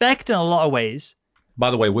respect in a lot of ways.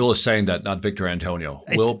 By the way, Will is saying that, not Victor Antonio.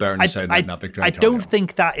 Will Barron is saying that, not Victor Antonio. I don't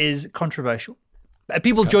think that is controversial.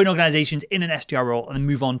 People join organizations in an SDR role and then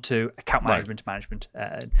move on to account management,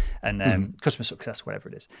 and customer success, whatever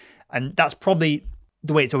it is. And that's probably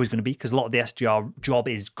the way it's always going to be, because a lot of the SDR job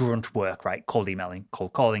is grunt work, right? Cold emailing,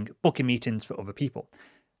 cold calling, booking meetings for other people.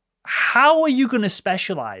 How are you going to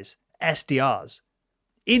specialize SDRs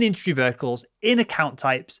in industry verticals, in account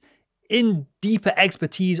types, in deeper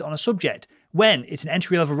expertise on a subject, when it's an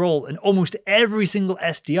entry-level role and almost every single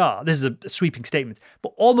SDR, this is a sweeping statement,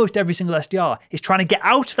 but almost every single SDR is trying to get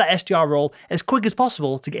out of that SDR role as quick as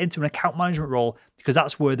possible to get into an account management role, because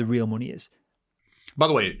that's where the real money is. By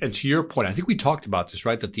the way, and to your point, I think we talked about this,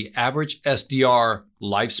 right? That the average SDR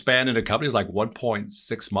lifespan in a company is like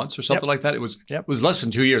 1.6 months or something like that. It was less than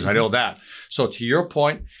 2 years. I know that. So to your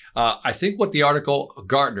point, I think what the article,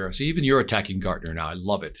 Gartner, see, even you're attacking Gartner now. I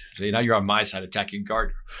love it. See, now you're on my side attacking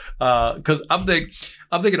Gartner. Because I'm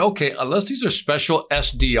thinking, okay, unless these are special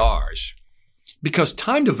SDRs, because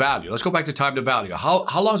time to value, let's go back to time to value.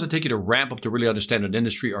 How long does it take you to ramp up to really understand an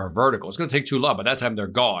industry or a vertical? It's going to take too long. By that time, they're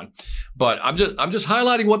gone. But I'm just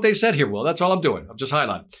highlighting what they said here, Will. That's all I'm doing. I'm just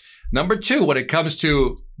highlighting. Number 2, when it comes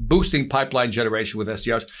to boosting pipeline generation with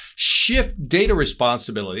SDRs, shift data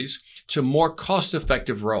responsibilities to more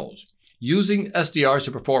cost-effective roles. Using SDRs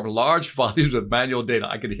to perform large volumes of manual data.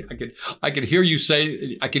 I can hear you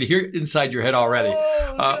say, I can hear inside your head already.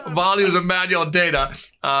 Volumes of manual data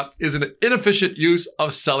is an inefficient use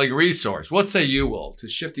of selling resource. What say you, Will, to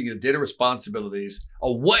shifting the data responsibilities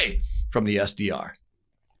away from the SDR?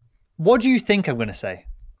 What do you think I'm going to say?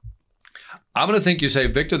 I'm going to think you say,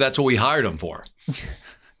 Victor, that's what we hired him for.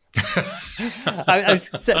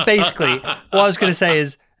 Basically, what I was going to say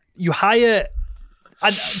is you hire...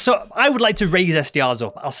 So I would like to raise SDRs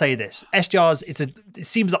up. I'll say this. SDRs, it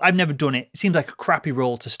seems like I've never done it. It seems like a crappy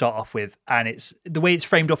role to start off with. And it's the way it's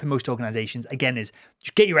framed up in most organizations, again, is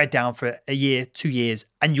just get your head down for a year, 2 years,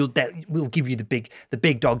 and we'll give you the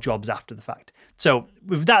big dog jobs after the fact. So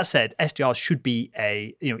with that said, SDRs should be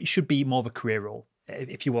it should be more of a career role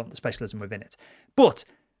if you want the specialism within it. But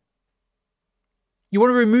you want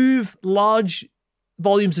to remove large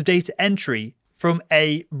volumes of data entry from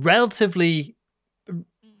a relatively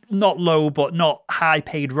not low but not high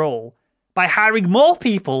paid role by hiring more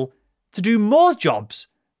people to do more jobs.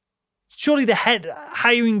 Surely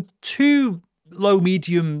hiring 2 low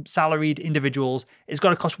medium salaried individuals is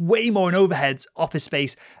going to cost way more in overheads, office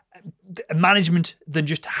space, management than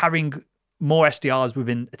just having more SDRs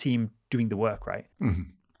within a team doing the work, right? Mm-hmm.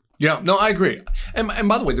 Yeah, no, I agree. And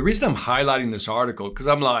by the way, the reason I'm highlighting this article, because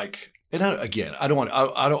I'm like, and I don't want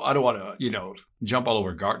to jump all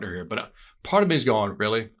over Gartner here, but part of me is going,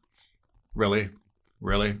 really,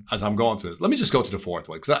 as I'm going through this. Let me just go to the 4th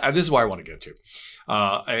one, because this is where I want to get to.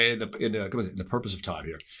 In the purpose of time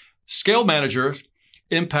here. Scale managers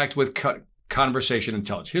impact with conversation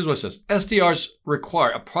intelligence. Here's what it says. SDRs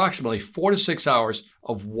require approximately 4 to 6 hours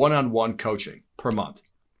of one-on-one coaching per month.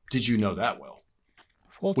 Did you know that, Will?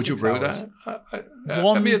 Would you agree with that?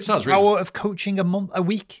 I mean, it sounds reasonable. 1 hour of coaching a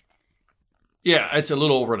week? Yeah, it's a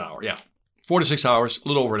little over an hour. Yeah. 4 to 6 hours, a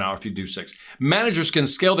little over an hour if you do 6. Managers can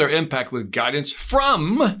scale their impact with guidance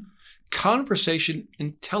from conversation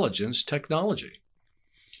intelligence technology.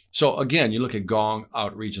 So again, you look at Gong,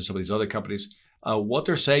 Outreach, and some of these other companies. What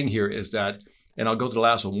they're saying here is that, and I'll go to the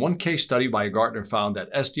last one. One case study by Gartner found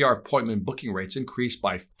that SDR appointment booking rates increased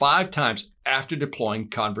by 5 times after deploying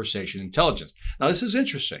conversation intelligence. Now, this is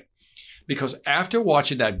interesting because after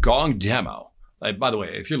watching that Gong demo, by the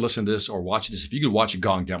way, if you're listening to this or watching this, if you could watch a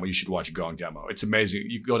Gong demo, you should watch a Gong demo. It's amazing.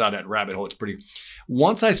 You go down that rabbit hole. It's pretty.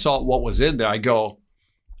 Once I saw what was in there, I go,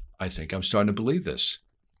 I think I'm starting to believe this.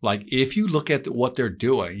 Like if you look at what they're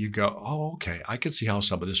doing, you go, oh, okay, I can see how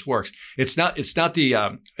some of this works. It's not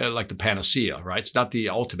the like the panacea, right? It's not the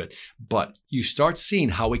ultimate, but you start seeing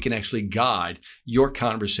how we can actually guide your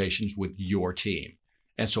conversations with your team.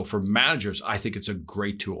 And so for managers, I think it's a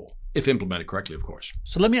great tool if implemented correctly, of course.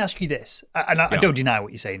 So let me ask you this, and I don't deny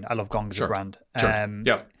what you're saying. I love Gong as a brand.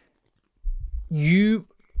 Sure. You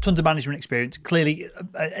tons of management experience, clearly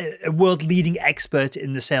a world-leading expert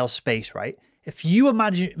in the sales space, right? If you were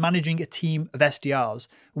managing a team of SDRs,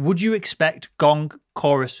 would you expect Gong,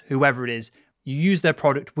 Chorus, whoever it is, you use their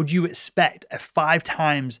product, would you expect a 5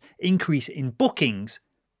 times increase in bookings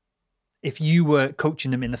if you were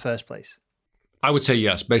coaching them in the first place? I would say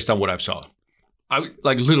yes, based on what I've saw. I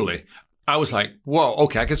was like, whoa,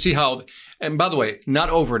 okay, I can see how, and by the way, not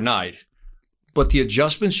overnight, but the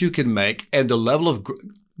adjustments you can make and the level of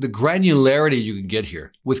the granularity you can get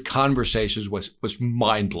here with conversations was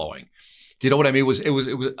mind-blowing. Do you know what I mean? It was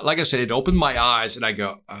like I said, it opened my eyes and I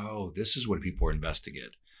go, oh, this is what people are investing in.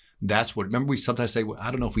 That's what, remember we sometimes say, well, I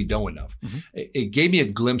don't know if we know enough. Mm-hmm. It gave me a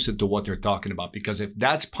glimpse into what they're talking about, because if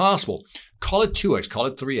that's possible, call it 2X, call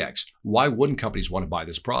it 3X. Why wouldn't companies want to buy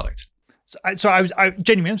this product? So I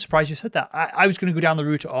genuinely am surprised you said that. I was going to go down the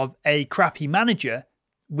route of a crappy manager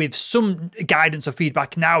with some guidance or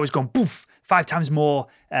feedback now has gone, poof, 5 times more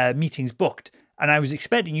meetings booked. And I was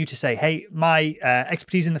expecting you to say, hey, my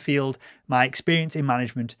expertise in the field, my experience in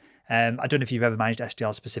management, I don't know if you've ever managed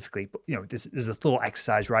SDR specifically, but this is a thought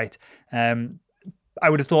exercise, right? I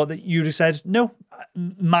would have thought that you'd have said, no,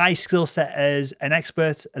 my skill set as an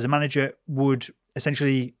expert, as a manager, would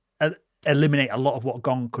essentially eliminate a lot of what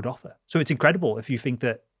Gong could offer. So it's incredible if you think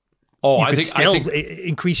that I think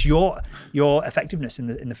increase your effectiveness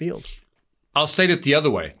in the field. I'll state it the other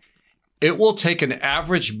way. It will take an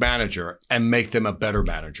average manager and make them a better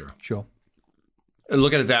manager. Sure. And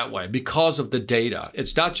look at it that way because of the data.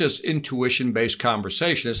 It's not just intuition-based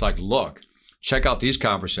conversation. It's like, look, check out these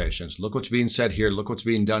conversations. Look what's being said here. Look what's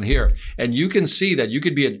being done here. And you can see that you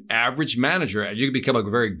could be an average manager and you can become a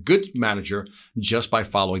very good manager just by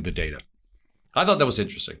following the data. I thought that was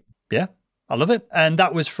interesting. Yeah, I love it. And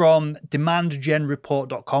that was from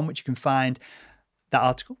demandgenreport.com, which you can find that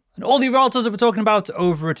article and all the articles that we're talking about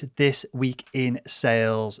over at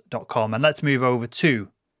thisweekinsales.com. And let's move over to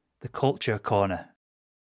the Culture Corner.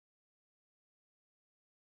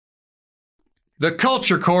 The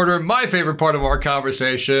Culture Corner, my favorite part of our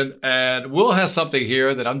conversation. And Will has something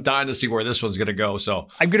here that I'm dying to see where this one's going to go. So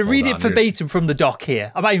I'm going to read it verbatim from the doc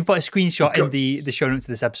here. I might even put a screenshot in the show notes of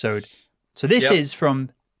this episode. So this is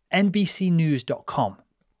from NBCnews.com.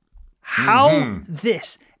 How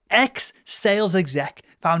this ex-sales exec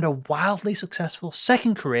found a wildly successful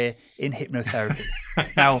second career in hypnotherapy.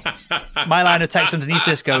 Now, my line of text underneath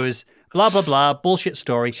this goes, blah, blah, blah, bullshit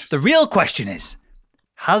story. The real question is,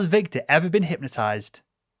 has Victor ever been hypnotized?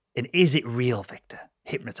 And is it real, Victor,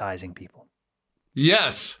 hypnotizing people?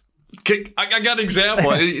 Yes. I got an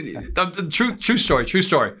example. True story.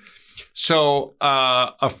 So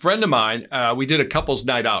a friend of mine, we did a couple's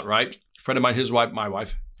night out, right? A friend of mine, his wife, my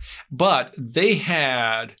wife. But they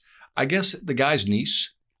had, I guess the guy's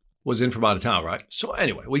niece was in from out of town, right? So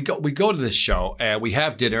anyway, we go to this show and we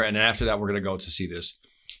have dinner, and then after that we're going to go to see this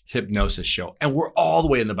hypnosis show. And we're all the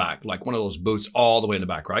way in the back, like one of those booths all the way in the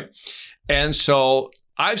back, right? And so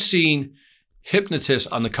I've seen hypnotists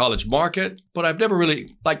on the college market, but I've never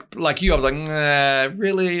really, like you, I was like, nah,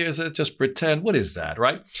 really? Is it just pretend? What is that,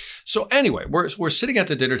 right? So anyway, we're sitting at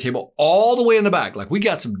the dinner table all the way in the back, like we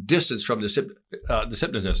got some distance from this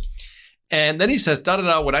hypnotist. And then he says,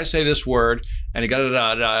 da-da-da, when I say this word, and he got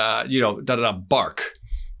da-da-da, bark,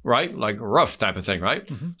 right? Like rough type of thing, right?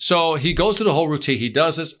 Mm-hmm. So he goes through the whole routine. He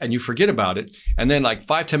does this, and you forget about it. And then like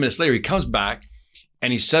 5-10 minutes later, he comes back,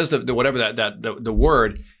 and he says the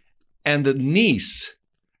word, and the niece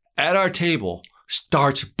at our table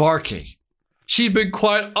starts barking. She'd been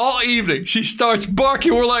quiet all evening. She starts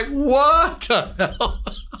barking. We're like, what the hell?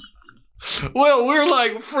 Well, we're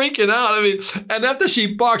like freaking out. I mean, and after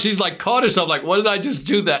she barked, she's like caught herself like, what did I just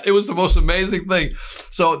do that? It was the most amazing thing.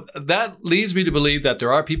 So that leads me to believe that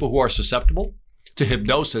there are people who are susceptible to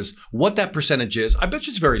hypnosis. What that percentage is, I bet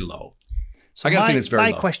you it's very low. So I gotta think it's very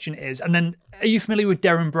low. My question is, and then are you familiar with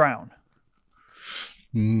Derren Brown?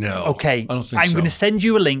 No. Okay. I don't think I'm so. going to send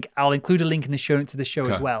you a link. I'll include a link in the show notes to the show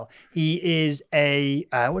Okay. as well. He is a,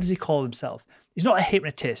 what does he call himself? He's not a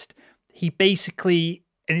hypnotist. He basically,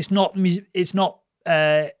 and he's not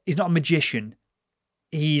a magician.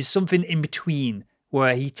 He's something in between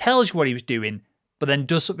where he tells you what he was doing, but then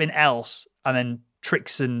does something else and then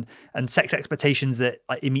tricks and sets expectations that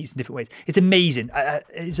like he meets in different ways. It's amazing. I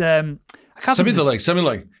can't Send me remember- the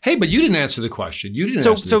link. Hey, but you didn't answer the question. You didn't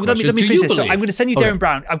So answer the let question. me Do finish you this. So believe? I'm going to send you Okay. Derren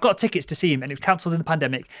Brown. I've got tickets to see him, and it was cancelled in the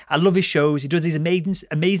pandemic. I love his shows. He does these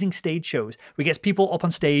amazing stage shows where he gets people up on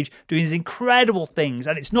stage doing these incredible things,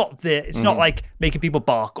 and it's not like making people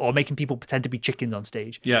bark or making people pretend to be chickens on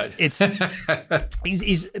stage. Yeah. It's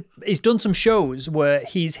he's done some shows where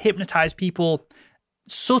he's hypnotized people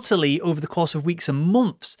subtly over the course of weeks and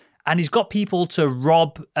months, and he's got people to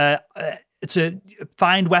rob. To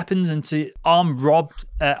find weapons and to arm rob.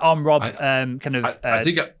 I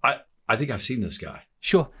think I've seen this guy.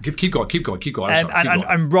 Sure. Keep going. I'm sorry. Keep going.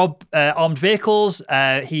 And rob armed vehicles.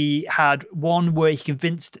 He had one where he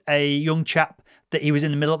convinced a young chap that he was in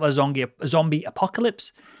the middle of a zombie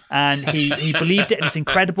apocalypse, and he believed it, and it's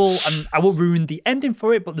incredible. And I won't ruin the ending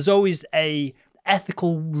for it, but there's always a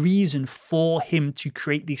ethical reason for him to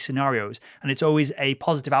create these scenarios, and it's always a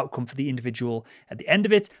positive outcome for the individual at the end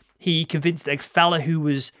of it. He convinced a fella who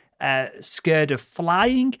was scared of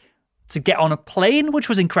flying to get on a plane, which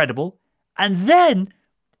was incredible. And then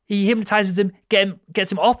he hypnotizes him,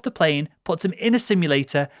 gets him off the plane, puts him in a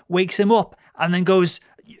simulator, wakes him up, and then goes,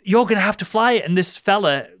 "You're going to have to fly it." And this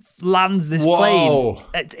fella lands this plane.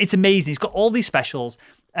 It's amazing. He's got all these specials.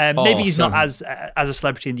 Maybe he's not as a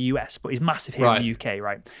celebrity in the US, but he's massive here in the UK,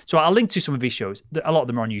 right? So I'll link to some of his shows. A lot of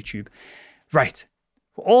them are on YouTube. Right.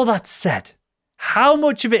 All that said, how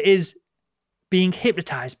much of it is being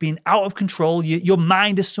hypnotized, being out of control, your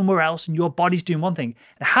mind is somewhere else and your body's doing one thing,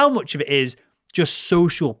 and how much of it is just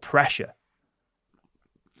social pressure?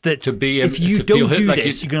 That if you don't do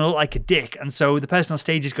this, you're going to look like a dick. And so the person on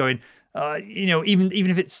stage is going, even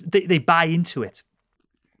if it's, they buy into it.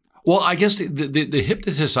 Well, I guess the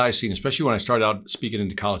hypnotists I've seen, especially when I started out speaking in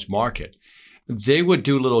the college market, they would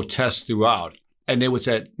do little tests throughout, and they would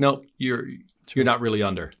say, "No, you're not really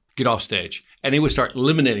under. Get off stage." And they would start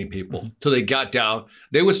eliminating people till they got down.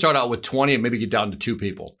 They would start out with 20 and maybe get down to 2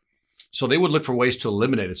 people. So they would look for ways to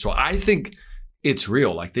eliminate it. So I think it's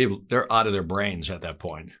real. Like they're out of their brains at that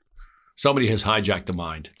point. Somebody has hijacked the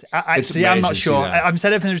mind. I'm not sure. I'm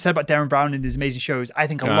said everything I've said about Derren Brown and his amazing shows. I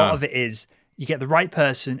think a lot of it is you get the right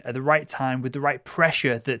person at the right time with the right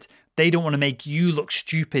pressure that they don't want to make you look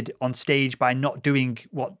stupid on stage by not doing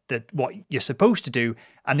what you're supposed to do,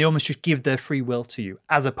 and they almost just give their free will to you,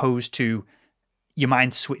 as opposed to your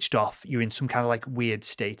mind switched off. You're in some kind of like weird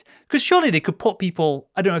state. Because surely they could put people,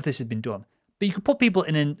 I don't know if this has been done, but you could put people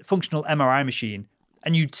in a functional MRI machine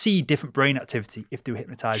and you'd see different brain activity if they were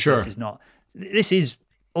hypnotized versus not. This is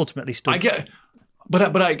ultimately stuff.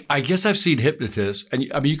 But I guess I've seen hypnotists,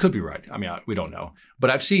 and I mean, you could be right. I mean, we don't know. But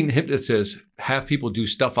I've seen hypnotists have people do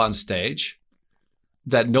stuff on stage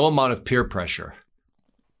that no amount of peer pressure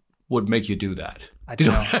would make you do that. I don't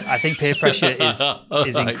know. I think peer pressure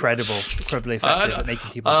is incredibly effective at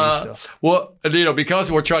making people do stuff. Well, because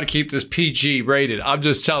we're trying to keep this PG rated, I'm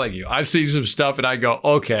just telling you, I've seen some stuff and I go,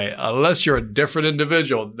 okay, unless you're a different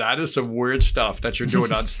individual, that is some weird stuff that you're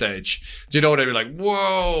doing on stage. Do you know what I mean? Like,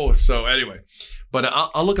 whoa. So anyway, but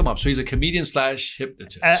I'll look him up. So he's a comedian /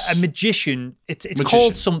 hypnotist. A magician. It's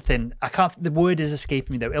called something. I can't. The word is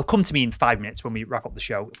escaping me though. It'll come to me in 5 minutes when we wrap up the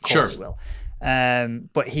show. Of course it will.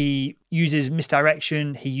 But he uses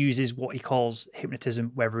misdirection. He uses what he calls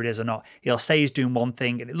hypnotism, whether it is or not. He'll say he's doing one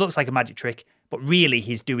thing and it looks like a magic trick, but really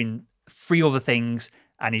he's doing 3 other things.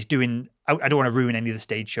 And he's doing, I don't want to ruin any of the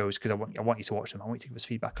stage shows because I want you to watch them. I want you to give us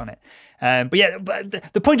feedback on it.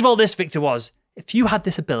 But the point of all this, Victor, was if you had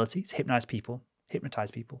this ability to hypnotize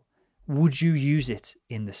people, would you use it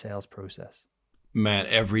in the sales process? Man,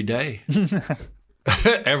 every day.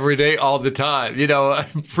 Every day, all the time.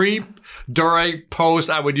 Pre, during,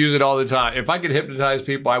 post, I would use it all the time. If I could hypnotize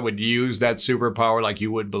people, I would use that superpower like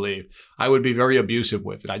you would believe. I would be very abusive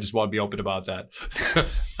with it. I just want to be open about that.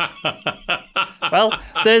 Well,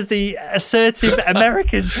 there's the assertive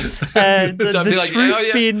American, the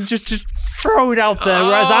truth being just thrown out there,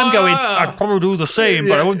 whereas I'm going, I'd probably do the same,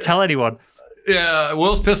 but I won't tell anyone. Yeah,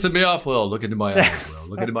 Will's pissing me off. Will, look into my eyes, Will.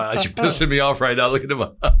 Look into my eyes. You're pissing me off right now. Look into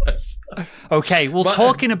my eyes. Okay, well,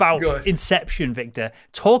 talking about Inception, Victor,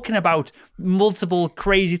 talking about multiple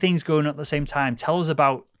crazy things going on at the same time, tell us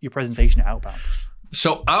about your presentation at Outbound.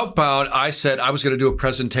 So Outbound, I said I was going to do a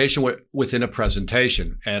presentation within a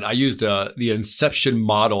presentation. And I used the Inception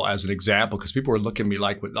model as an example because people were looking at me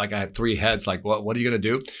like I had three heads, like, what are you going to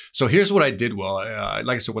do? So here's what I did, Will.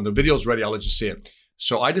 Like I said, when the video's ready, I'll let you see it.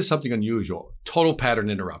 So I did something unusual, total pattern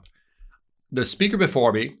interrupt. The speaker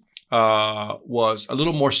before me was a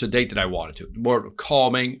little more sedate than I wanted to, more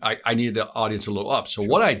calming. I needed the audience a little up. So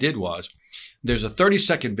what I did was, there's a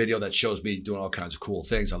 30-second video that shows me doing all kinds of cool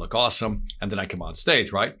things. I look awesome. And then I come on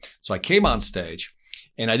stage, right? So I came on stage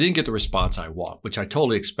and I didn't get the response I want, which I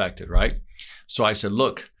totally expected, right? So I said,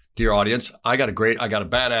 look, dear audience, I got a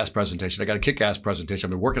badass presentation. I got a kick-ass presentation.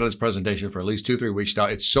 I've been working on this presentation for at least 2-3 weeks now.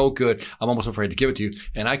 It's so good. I'm almost afraid to give it to you.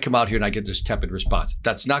 And I come out here and I get this tepid response.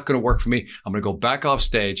 That's not going to work for me. I'm going to go back off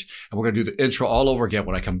stage and we're going to do the intro all over again.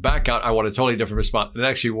 When I come back out, I want a totally different response. It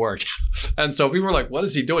actually worked. And so people were like, what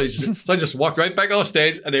is he doing? So I just walked right back off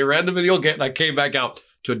stage and they ran the video again and I came back out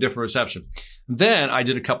to a different reception. Then I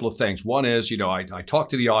did a couple of things. One is, I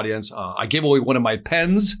talked to the audience. I gave away one of my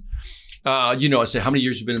pens. I said, how many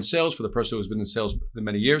years you've been in sales for the person who's been in sales for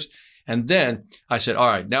many years. And then I said, all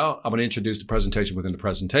right, now I'm going to introduce the presentation within the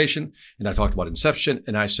presentation. And I talked about Inception.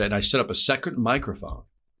 And I set up a second microphone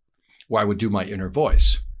where I would do my inner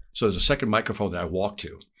voice. So there's a second microphone that I walk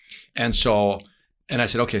to. And I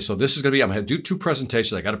said, okay, so this is going to be, I'm going to do 2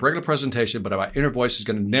 presentations. I got a regular presentation, but my inner voice is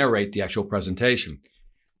going to narrate the actual presentation.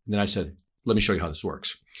 And then I said, let me show you how this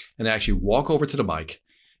works. And I actually walk over to the mic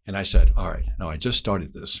and I said, all right, now I just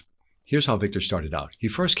started this. Here's how Victor started out. He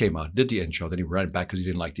first came out, did the intro, then he ran back because he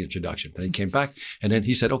didn't like the introduction. Then he came back, and then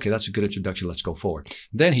he said, okay, that's a good introduction. Let's go forward.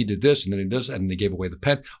 Then he did this, and then he did this, and he gave away the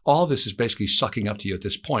pen. All this is basically sucking up to you at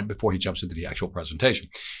this point before he jumps into the actual presentation.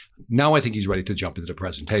 Now I think he's ready to jump into the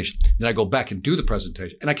presentation. Then I go back and do the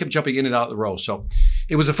presentation, and I kept jumping in and out of the row. So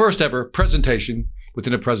it was the first ever presentation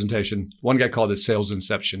within a presentation. One guy called it Sales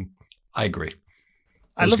Inception. I agree.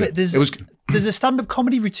 I love it. There's a stand-up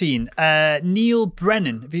comedy routine. Neil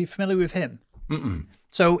Brennan, are you familiar with him? Mm-mm.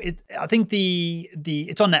 So I think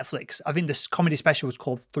it's on Netflix. I think this comedy special was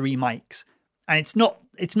called 3 Mics, and it's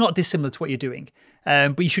not dissimilar to what you're doing.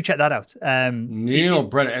 But you should check that out. Neil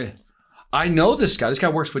Brennan. I know this guy. This guy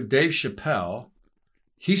works with Dave Chappelle.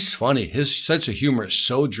 He's funny. His sense of humor is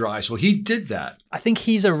so dry. So he did that. I think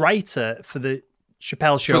he's a writer for the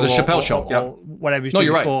Chappelle Show. For the Chappelle Show, yeah. Or whatever he's doing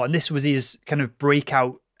before. Right. And this was his kind of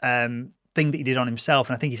breakout thing that he did on himself.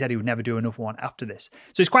 And I think he said he would never do another one after this.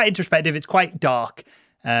 So it's quite introspective. It's quite dark.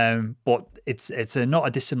 But it's not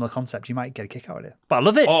a dissimilar concept. You might get a kick out of it. But I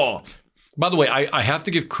love it. Oh, by the way, I have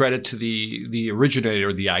to give credit to the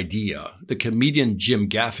originator of the idea, the comedian Jim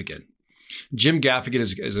Gaffigan. Jim Gaffigan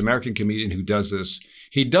is an American comedian who does this.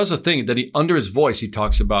 He does a thing that under his voice, he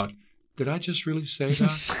talks about, did I just really say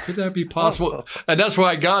that? Could that be possible? And that's where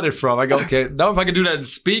I got it from. I go, okay, now if I can do that in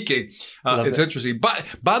speaking, it's interesting. But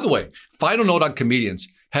by the way, final note on comedians.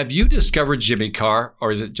 Have you discovered Jimmy Carr,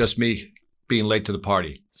 or is it just me being late to the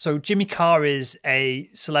party? So Jimmy Carr is a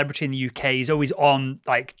celebrity in the UK. He's always on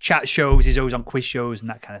like chat shows. He's always on quiz shows and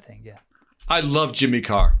that kind of thing. Yeah. I love Jimmy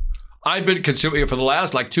Carr. I've been consuming it for the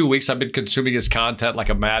last 2 weeks. I've been consuming his content like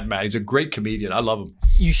a madman. He's a great comedian. I love him.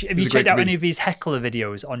 Have you checked out any of his heckler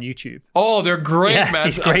videos on YouTube? Oh, they're great, man.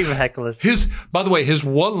 He's great with hecklers. By the way, his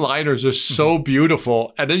one-liners are so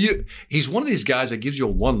beautiful. And then he's one of these guys that gives you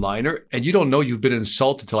a one-liner and you don't know you've been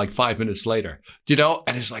insulted till 5 minutes later.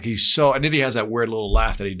 And it's like and then he has that weird little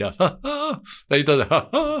laugh that he does. That he does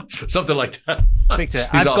something like that. Victor,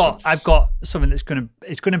 I've got something that's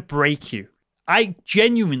gonna break you. I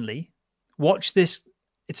genuinely watch this.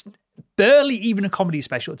 It's barely even a comedy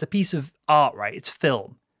special. It's a piece of art, right? It's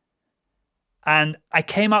film. And I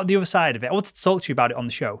came out the other side of it. I wanted to talk to you about it on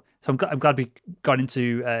the show. So I'm glad we got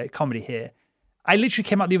into comedy here. I literally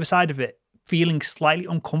came out the other side of it feeling slightly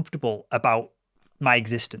uncomfortable about my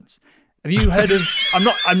existence. Have you heard of,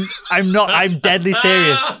 I'm deadly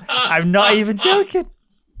serious. I'm not even joking.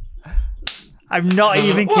 I'm not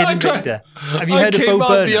even kidding, Victor. Have you heard of Bo Burnham? I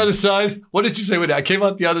came out the other side. What did you say with that? I came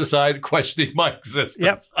out the other side questioning my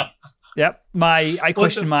existence. Yep. I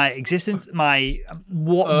questioned my existence. What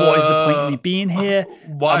is the point of me being here?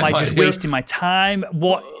 Am I just wasting my time?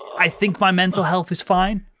 I think my mental health is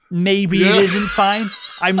fine. Maybe it isn't fine.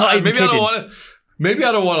 I'm not even kidding. Maybe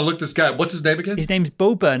I don't want to look this guy up. What's his name again? His name's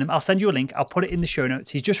Bo Burnham. I'll send you a link. I'll put it in the show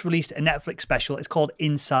notes. He's just released a Netflix special. It's called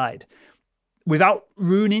Inside. Without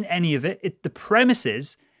ruining any of it, the premise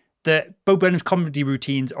is that Bo Burnham's comedy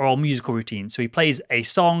routines are all musical routines. So he plays a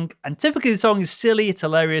song, and typically the song is silly, it's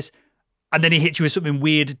hilarious, and then he hits you with something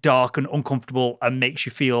weird, dark, and uncomfortable, and makes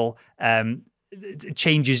you feel, it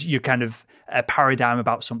changes your kind of paradigm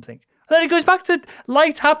about something. And then it goes back to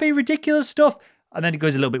light, happy, ridiculous stuff, and then it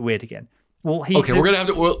goes a little bit weird again. Well, we're gonna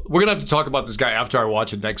have to talk about this guy after I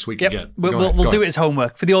watch it next week again. We'll do it as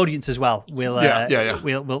homework for the audience as well. We'll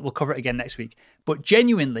We'll cover it again next week. But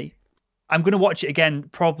genuinely, I'm going to watch it again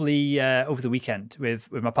probably over the weekend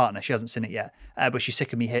with my partner. She hasn't seen it yet, but she's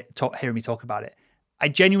sick of me hearing me talk about it. I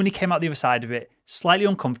genuinely came out the other side of it slightly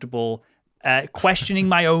uncomfortable, questioning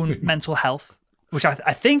my own mental health, which I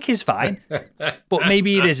think is fine, but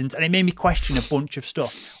maybe it isn't. And it made me question a bunch of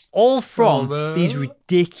stuff, all from these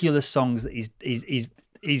ridiculous songs that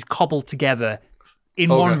he's cobbled together in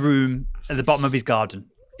one room at the bottom of his garden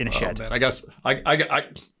in a shed. Man, I guess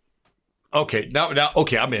okay, now,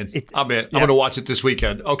 okay, I'm in. I'm going to watch it this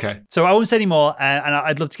weekend. Okay. So I won't say any more, and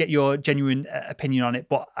I'd love to get your genuine opinion on it.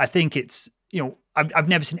 But I think it's, I've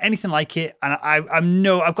never seen anything like it, and I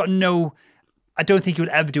don't think he would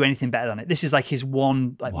ever do anything better than it. This is like his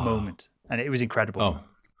one moment, and it was incredible. Oh,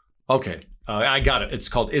 okay. I got it. It's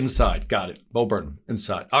called Inside. Got it. Bo Burnham,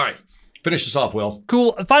 Inside. All right. Finish this off, Will.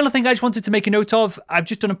 Cool. Final thing I just wanted to make a note of. I've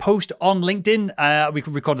just done a post on LinkedIn. We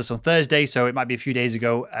record this on Thursday, so it might be a few days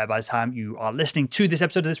ago by the time you are listening to this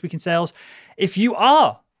episode of This Week in Sales. If you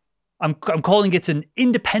are, I'm calling it an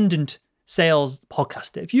independent sales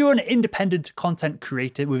podcaster. If you're an independent content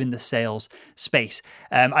creator within the sales space,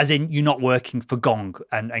 as in you're not working for Gong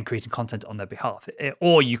and creating content on their behalf,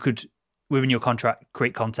 or you could, within your contract,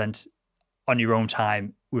 create content on your own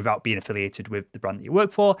time without being affiliated with the brand that you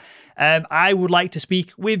work for, I would like to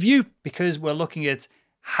speak with you because we're looking at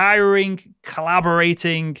hiring,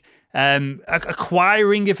 collaborating,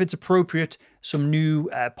 acquiring, if it's appropriate, some new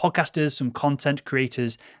podcasters, some content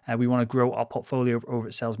creators. We want to grow our portfolio over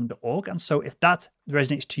at salesman.org. And so if that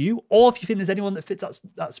resonates to you, or if you think there's anyone that fits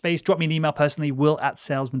that space, drop me an email personally,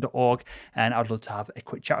 will@salesman.org. And I'd love to have a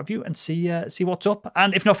quick chat with you and see what's up.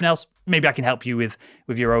 And if nothing else, maybe I can help you with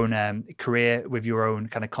your own career, with your own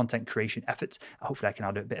kind of content creation efforts. Hopefully I can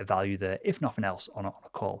add a bit of value there, if nothing else, on a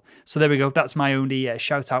call. So there we go. That's my only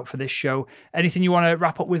shout out for this show. Anything you want to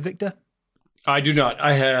wrap up with, Victor? I do not.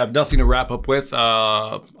 I have nothing to wrap up with.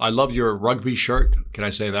 I love your rugby shirt. Can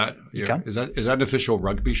I say that? You can. Is that an official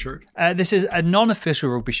rugby shirt? This is a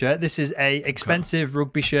non-official rugby shirt. This is a expensive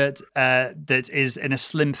rugby shirt that is in a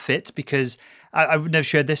slim fit because I've never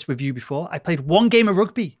shared this with you before. I played one game of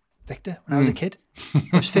rugby, Victor, when I was a kid.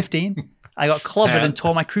 I was 15. I got clobbered and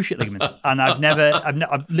tore my cruciate ligament, and I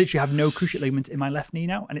literally have no cruciate ligament in my left knee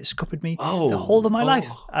now, and it scuppered me the whole of my life.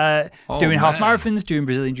 Doing half marathons, doing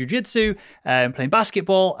Brazilian jiu-jitsu, playing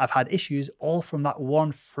basketball. I've had issues all from that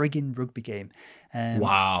one friggin' rugby game.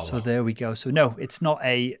 Wow. So there we go. So no, it's not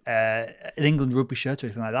an England rugby shirt or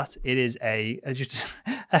anything like that. It is just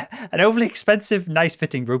an overly expensive, nice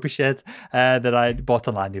fitting rugby shirt that I bought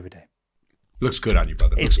online the other day. Looks good on you,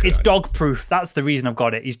 brother. It's dog proof. That's the reason I've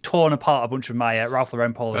got it. He's torn apart a bunch of my Ralph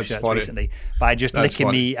Lauren polo shirts recently by just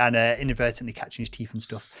licking me and inadvertently catching his teeth and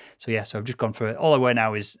stuff. So yeah, so I've just gone for it. All I wear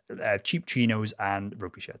now is cheap chinos and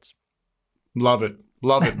rugby shirts. Love it.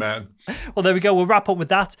 Love it, man. Well, there we go. We'll wrap up with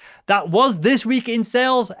that. That was This Week in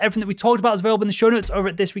Sales. Everything that we talked about is available in the show notes over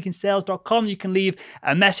at thisweekinsales.com. You can leave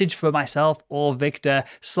a message for myself or Victor.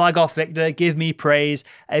 Slag off Victor. Give me praise.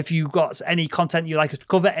 If you've got any content you'd like us to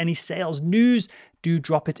cover, any sales news, do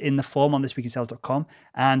drop it in the form on thisweekinsales.com.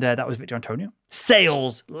 And that was Victor Antonio,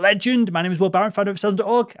 sales legend. My name is Will Barron, founder of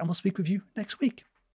salesman.org, and we'll speak with you next week.